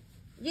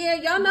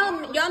 y'all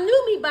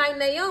knew me by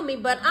Naomi,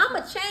 but I'm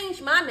going to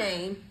change my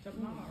name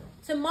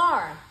to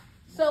Mara.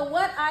 So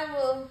what I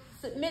will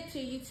submit to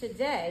you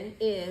today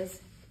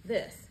is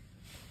this.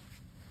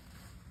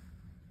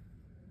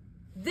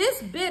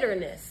 This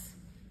bitterness,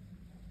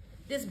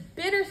 this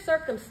bitter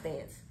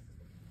circumstance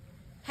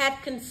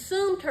had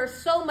consumed her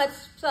so much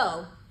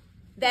so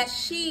that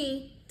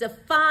she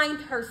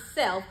defined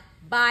herself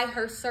by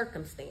her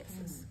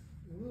circumstances.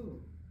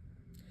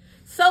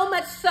 So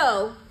much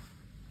so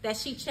that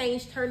she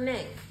changed her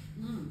name.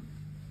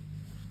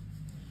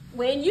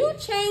 When you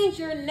change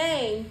your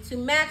name to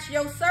match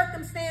your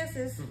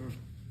circumstances,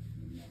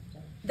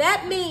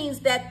 that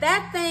means that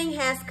that thing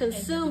has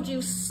consumed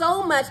you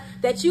so much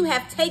that you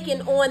have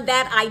taken on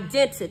that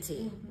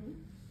identity.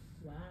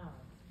 Wow.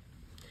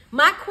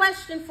 My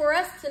question for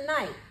us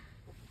tonight,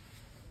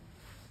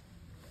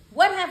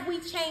 what have we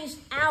changed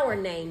our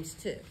names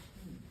to?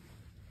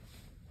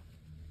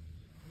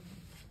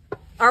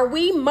 Are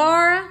we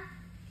Mara?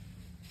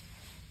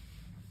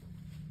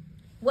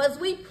 Was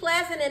we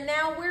pleasant and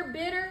now we're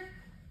bitter?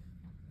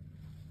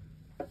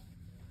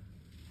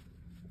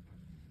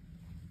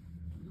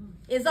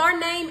 Is our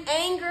name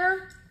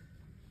anger?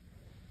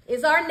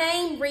 Is our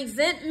name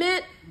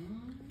resentment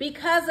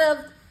because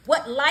of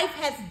what life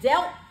has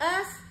dealt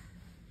us?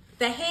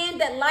 The hand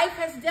that life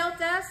has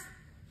dealt us?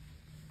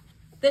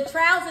 The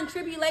trials and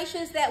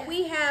tribulations that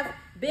we have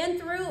been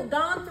through,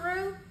 gone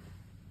through?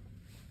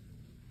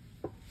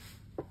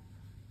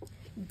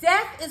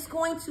 Death is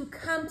going to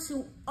come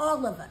to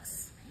all of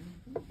us.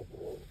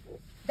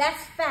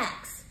 That's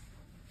facts.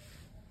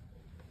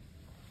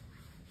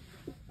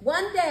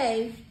 One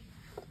day,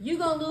 you're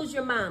going to lose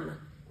your mama.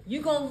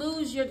 You're going to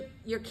lose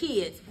your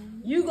kids.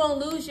 You're going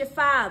to lose your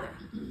father.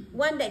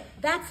 One day.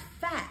 That's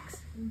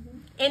facts.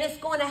 And it's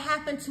going to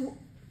happen to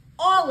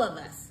all of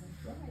us.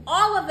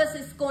 All of us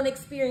is going to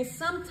experience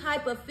some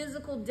type of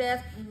physical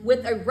death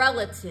with a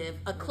relative,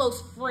 a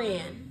close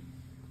friend,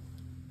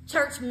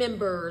 church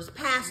members,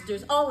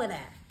 pastors, all of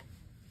that.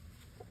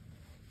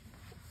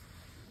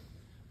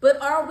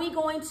 But are we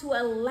going to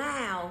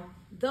allow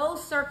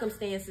those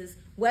circumstances,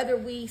 whether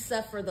we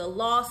suffer the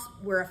loss,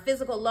 where a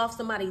physical loss,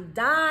 somebody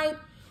died,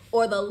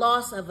 or the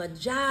loss of a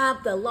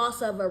job, the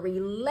loss of a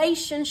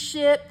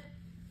relationship,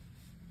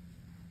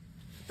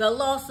 the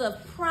loss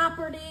of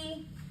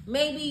property?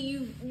 Maybe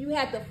you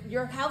had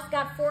your house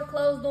got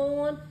foreclosed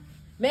on.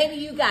 Maybe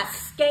you got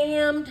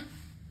scammed.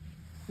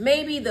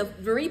 Maybe the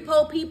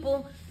repo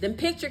people then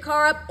picked your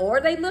car up, or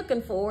they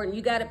looking for it, and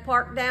you got it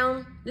parked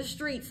down the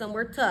street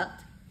somewhere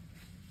tucked.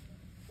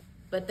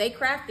 But they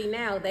crafty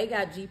now. They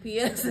got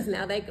GPSs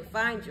now. They can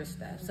find your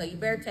stuff. So you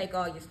better take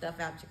all your stuff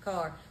out your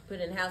car,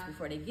 put it in the house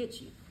before they get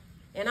you.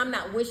 And I'm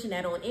not wishing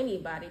that on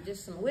anybody,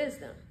 just some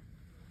wisdom.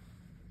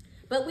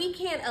 But we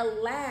can't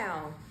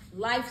allow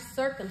life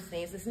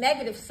circumstances,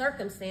 negative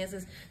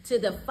circumstances, to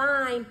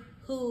define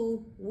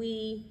who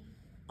we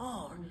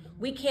are.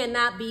 We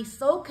cannot be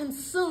so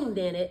consumed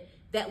in it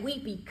that we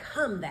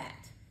become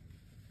that.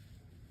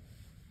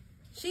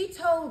 She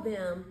told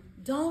them,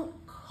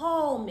 don't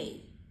call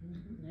me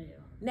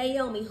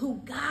Naomi,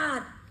 who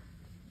God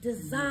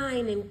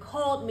designed and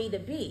called me to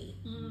be.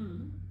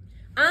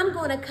 I'm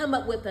going to come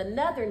up with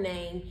another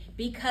name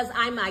because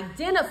I'm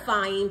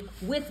identifying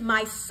with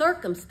my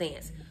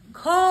circumstance.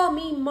 Call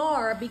me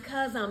Mara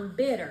because I'm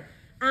bitter.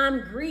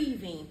 I'm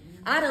grieving.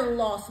 I done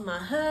lost my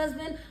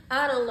husband.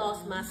 I done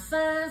lost my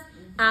sons.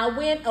 I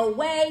went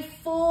away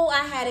full.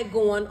 I had it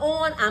going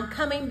on. I'm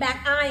coming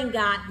back. I ain't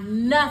got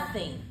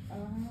nothing.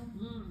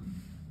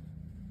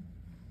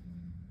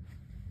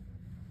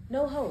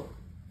 No hope.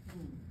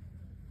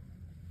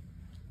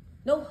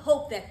 No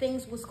hope that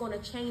things was going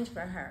to change for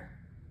her.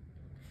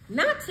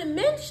 Not to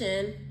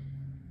mention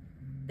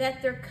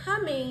that they're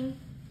coming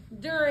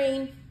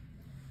during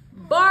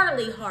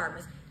barley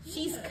harvest.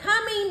 She's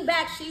coming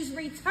back. She's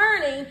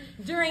returning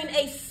during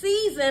a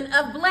season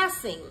of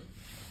blessing.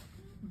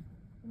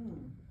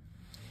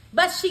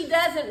 But she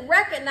doesn't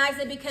recognize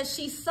it because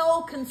she's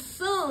so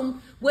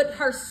consumed with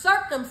her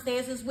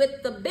circumstances,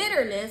 with the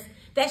bitterness,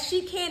 that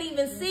she can't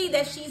even see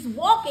that she's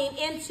walking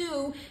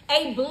into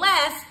a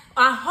blessed,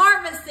 a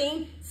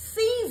harvesting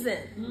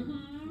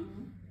season.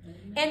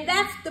 And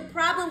that's the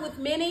problem with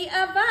many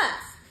of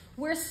us.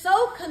 We're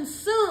so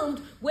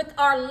consumed with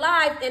our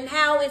life and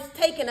how it's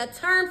taken a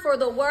turn for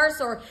the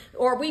worse,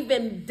 or we've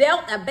been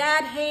dealt a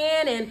bad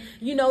hand, and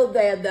you know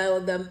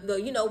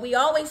we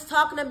always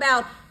talking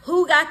about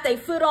who got their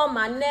foot on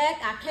my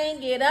neck. I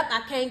can't get up.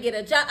 I can't get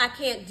a job. I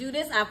can't do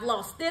this. I've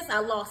lost this. I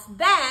lost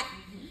that.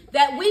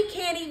 That we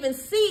can't even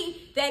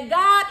see that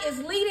God is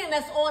leading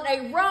us on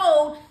a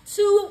road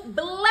to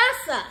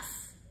bless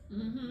us.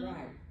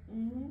 Right.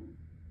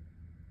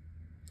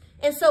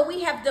 And so we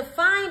have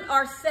defined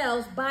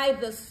ourselves by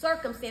the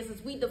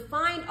circumstances. We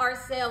define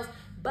ourselves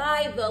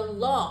by the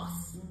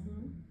loss.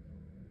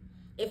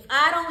 If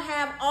I don't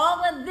have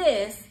all of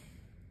this,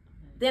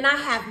 then I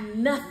have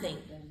nothing.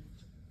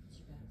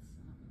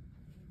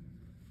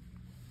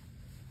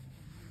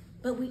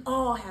 But we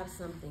all have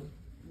something.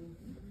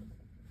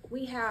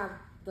 We have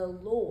the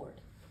Lord.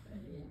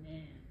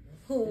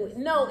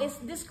 It's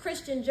this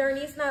Christian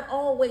journey. It's not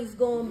always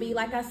going to be,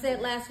 like I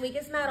said last week,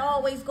 it's not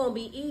always going to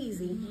be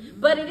easy,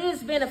 but it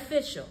is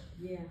beneficial.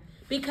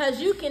 Because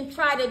you can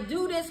try to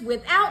do this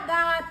without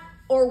God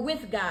or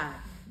with God.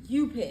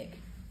 You pick.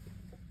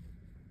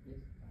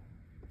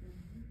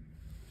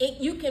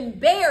 You can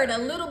bear it a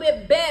little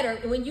bit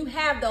better when you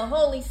have the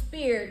Holy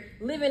Spirit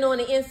living on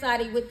the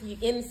inside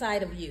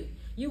of you.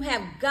 You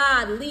have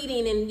God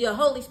leading and your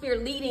Holy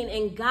Spirit leading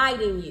and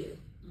guiding you.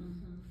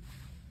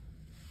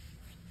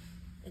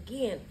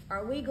 Again,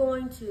 are we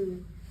going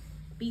to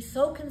be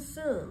so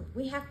consumed.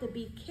 We have to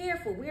be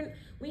careful.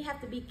 We have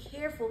to be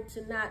careful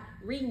to not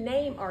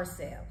rename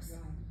ourselves.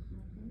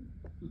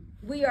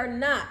 We are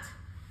not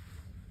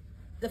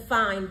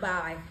defined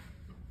by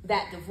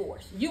that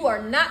divorce. You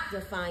are not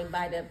defined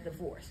by the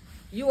divorce.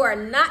 You are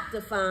not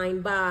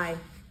defined by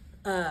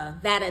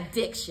that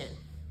addiction.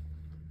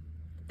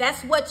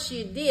 That's what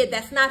you did.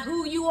 That's not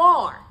who you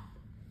are.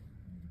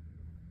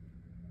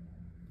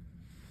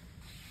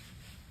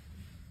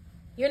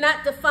 You're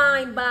not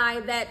defined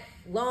by that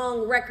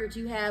long record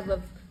you have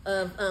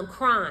of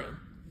crime.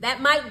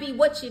 That might be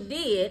what you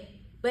did,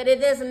 but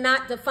it does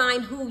not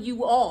define who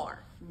you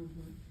are.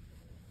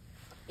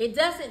 It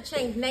doesn't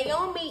change.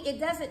 Naomi, it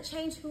doesn't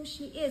change who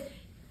she is.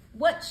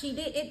 What she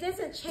did, it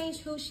doesn't change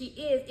who she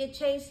is. It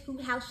changed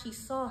how she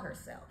saw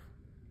herself.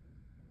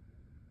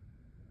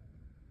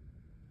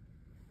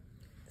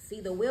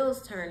 See the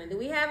wheels turning. Do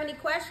we have any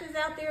questions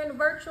out there in the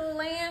virtual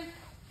land?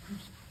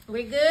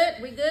 We good?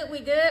 We good? We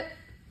good?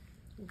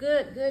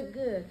 Good, good,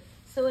 good.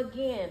 So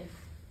again,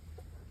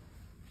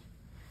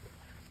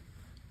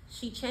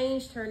 she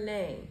changed her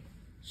name.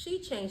 She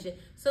changed it.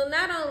 So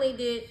not only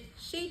did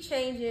she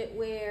change it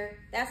where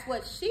that's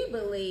what she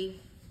believed,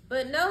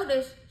 but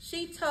notice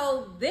she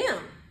told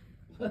them.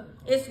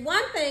 It's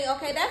one thing,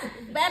 okay, that's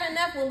bad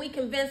enough when we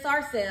convince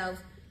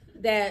ourselves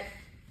that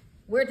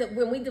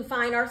when we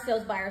define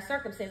ourselves by our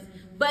circumstances.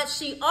 But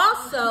she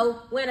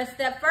also went a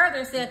step further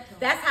and said,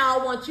 that's how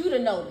I want you to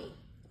know me.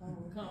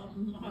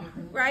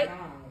 Right?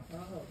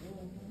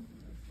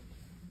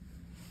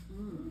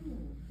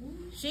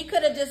 She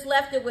could have just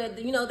left it with,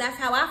 you know, that's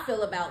how I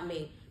feel about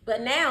me.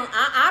 But now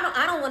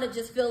I don't want to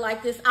just feel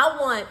like this. I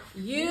want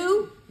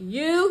you,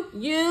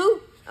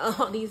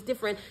 all these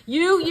different,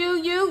 you.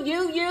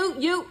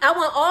 I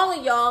want all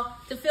of y'all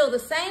to feel the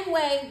same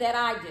way that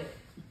I do.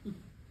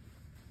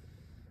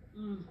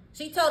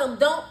 She told him,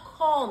 don't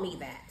call me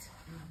that.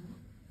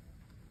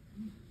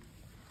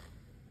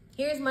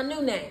 Here's my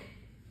new name,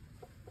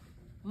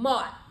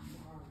 Mark.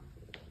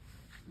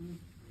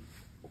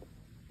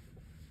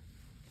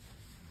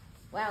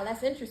 Wow,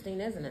 that's interesting,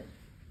 isn't it?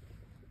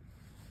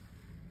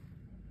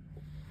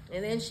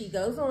 And then she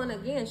goes on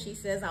again. She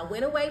says, I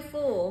went away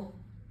full,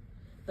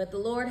 but the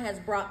Lord has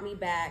brought me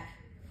back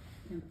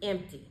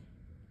empty.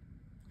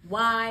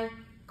 Why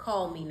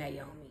call me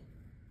Naomi?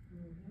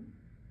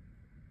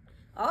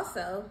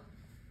 Also,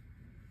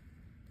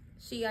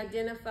 she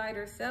identified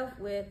herself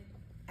with,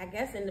 I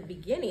guess in the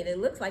beginning, it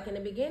looks like in the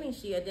beginning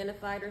she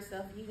identified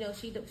herself, you know,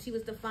 she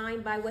was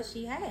defined by what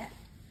she had.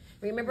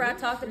 Remember I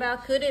talked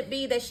about, could it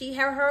be that she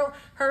had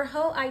her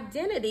whole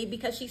identity,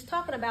 because she's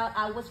talking about,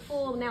 I was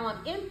full, now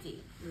I'm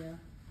empty. Yeah.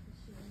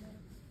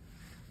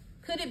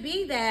 Could it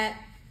be that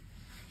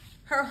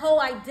her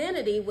whole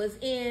identity was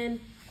in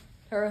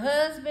her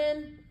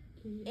husband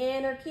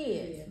and her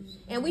kids?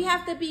 And we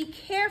have to be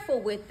careful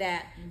with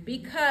that,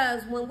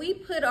 because when we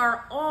put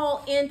our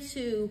all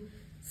into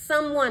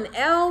someone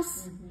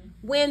else,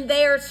 when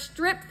they're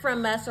stripped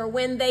from us or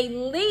when they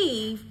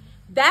leave,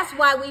 that's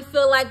why we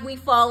feel like we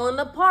falling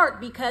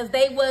apart, because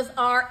they was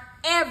our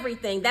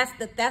everything. That's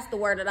the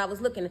word that I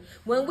was looking at.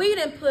 When we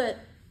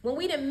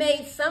done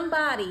made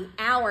somebody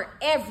our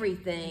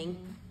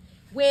everything,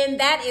 when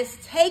that is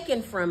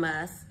taken from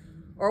us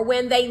or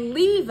when they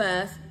leave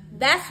us,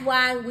 that's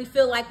why we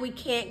feel like we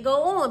can't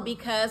go on,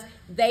 because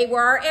they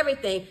were our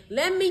everything.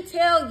 Let me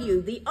tell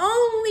you, the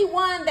only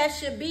one that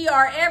should be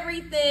our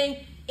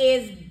everything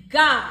is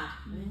God.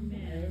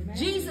 Amen.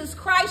 Jesus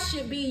Christ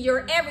should be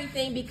your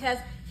everything, because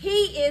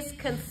he is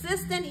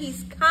consistent.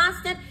 He's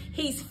constant.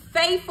 He's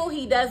faithful.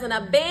 He doesn't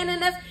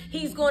abandon us.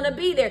 He's going to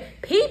be there.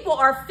 People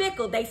are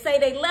fickle. They say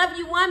they love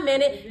you one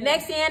minute.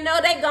 Next thing you know,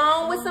 they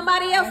gone with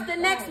somebody else the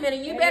next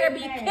minute. You better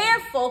be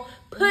careful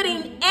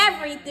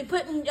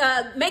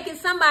making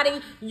somebody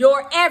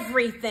your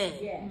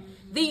everything.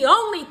 The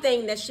only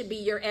thing that should be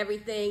your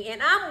everything.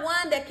 And I'm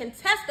one that can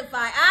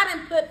testify. I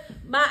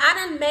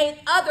done made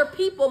other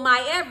people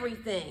my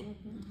everything.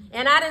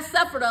 And I done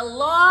suffered a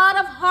lot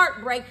of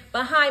heartbreak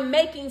behind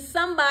making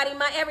somebody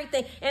my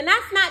everything. And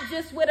that's not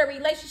just with a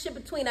relationship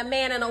between a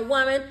man and a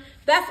woman.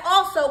 That's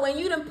also when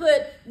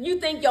you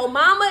think your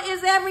mama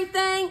is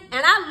everything.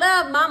 And I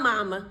love my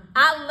mama.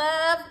 I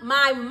love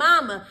my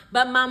mama.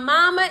 But my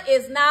mama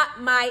is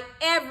not my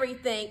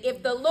everything.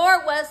 If the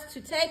Lord was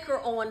to take her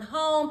on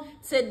home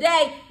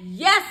today,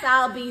 yes,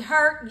 I'll be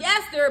hurt.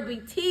 Yes, there'll be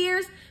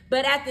tears.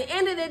 But at the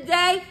end of the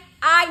day,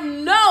 I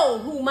know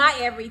who my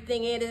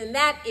everything is, and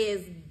that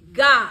is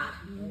God.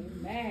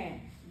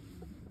 Amen.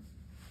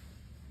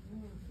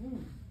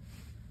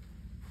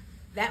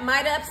 That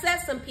might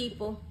upset some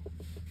people,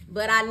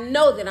 but I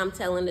know that I'm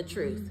telling the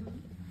truth.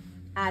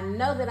 I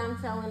know that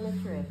I'm telling the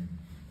truth.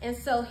 And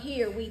so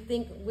here we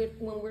think, when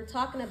we're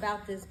talking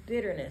about this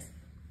bitterness,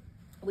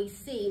 we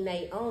see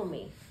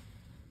Naomi,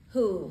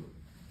 who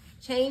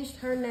changed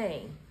her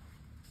name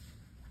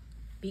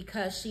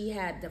because she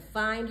had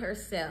defined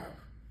herself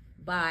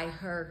by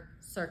her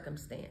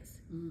circumstance.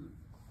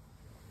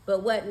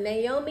 But what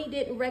Naomi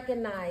didn't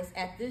recognize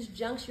at this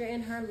juncture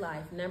in her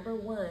life, number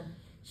one,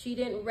 She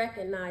didn't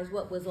recognize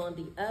what was on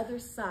the other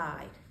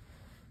side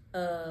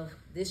of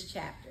this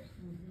chapter.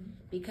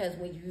 Because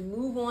when you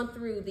move on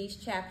through these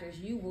chapters,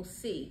 you will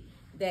see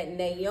that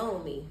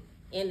Naomi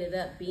ended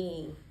up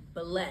being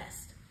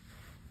blessed.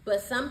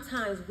 But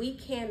sometimes we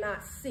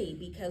cannot see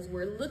because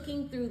we're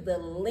looking through the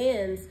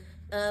lens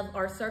of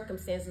our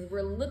circumstances.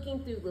 We're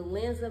looking through the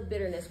lens of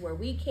bitterness where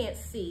we can't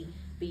see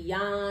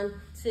beyond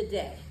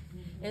today.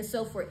 And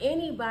so for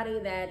anybody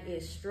that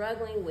is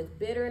struggling with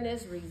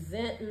bitterness,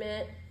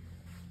 resentment,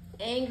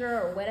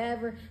 anger, or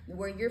whatever,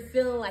 where you're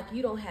feeling like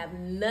you don't have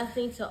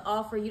nothing to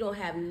offer, you don't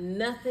have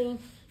nothing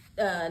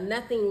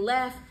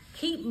left,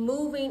 keep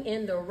moving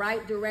in the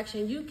right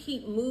direction. You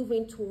keep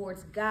moving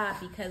towards God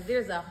because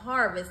there's a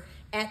harvest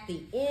at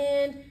the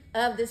end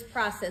of this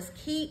process.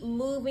 Keep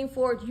moving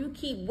forward. You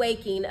keep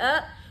waking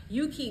up.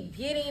 You keep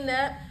getting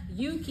up.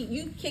 You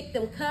kick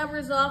them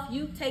covers off.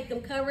 You take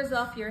them covers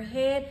off your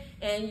head,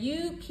 and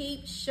you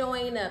keep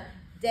showing up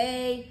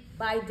day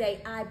by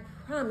day. I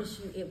promise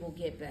you it will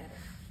get better.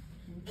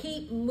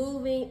 Keep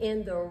moving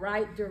in the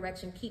right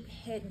direction. Keep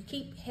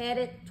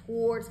headed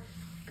towards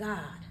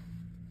God.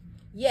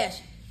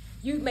 Yes,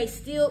 you may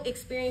still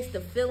experience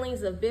the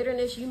feelings of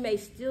bitterness. You may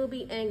still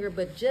be angry,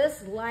 but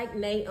just like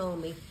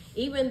Naomi,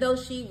 even though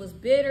she was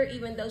bitter,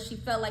 even though she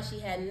felt like she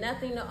had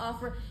nothing to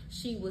offer,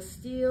 she was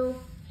still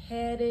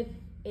headed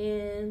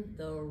in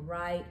the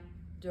right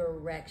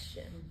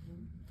direction.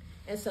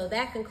 And so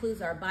that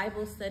concludes our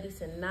Bible study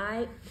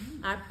tonight.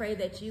 I pray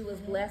that you was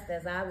blessed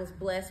as I was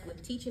blessed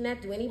with teaching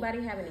that. Do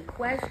anybody have any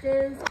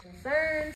questions, concerns?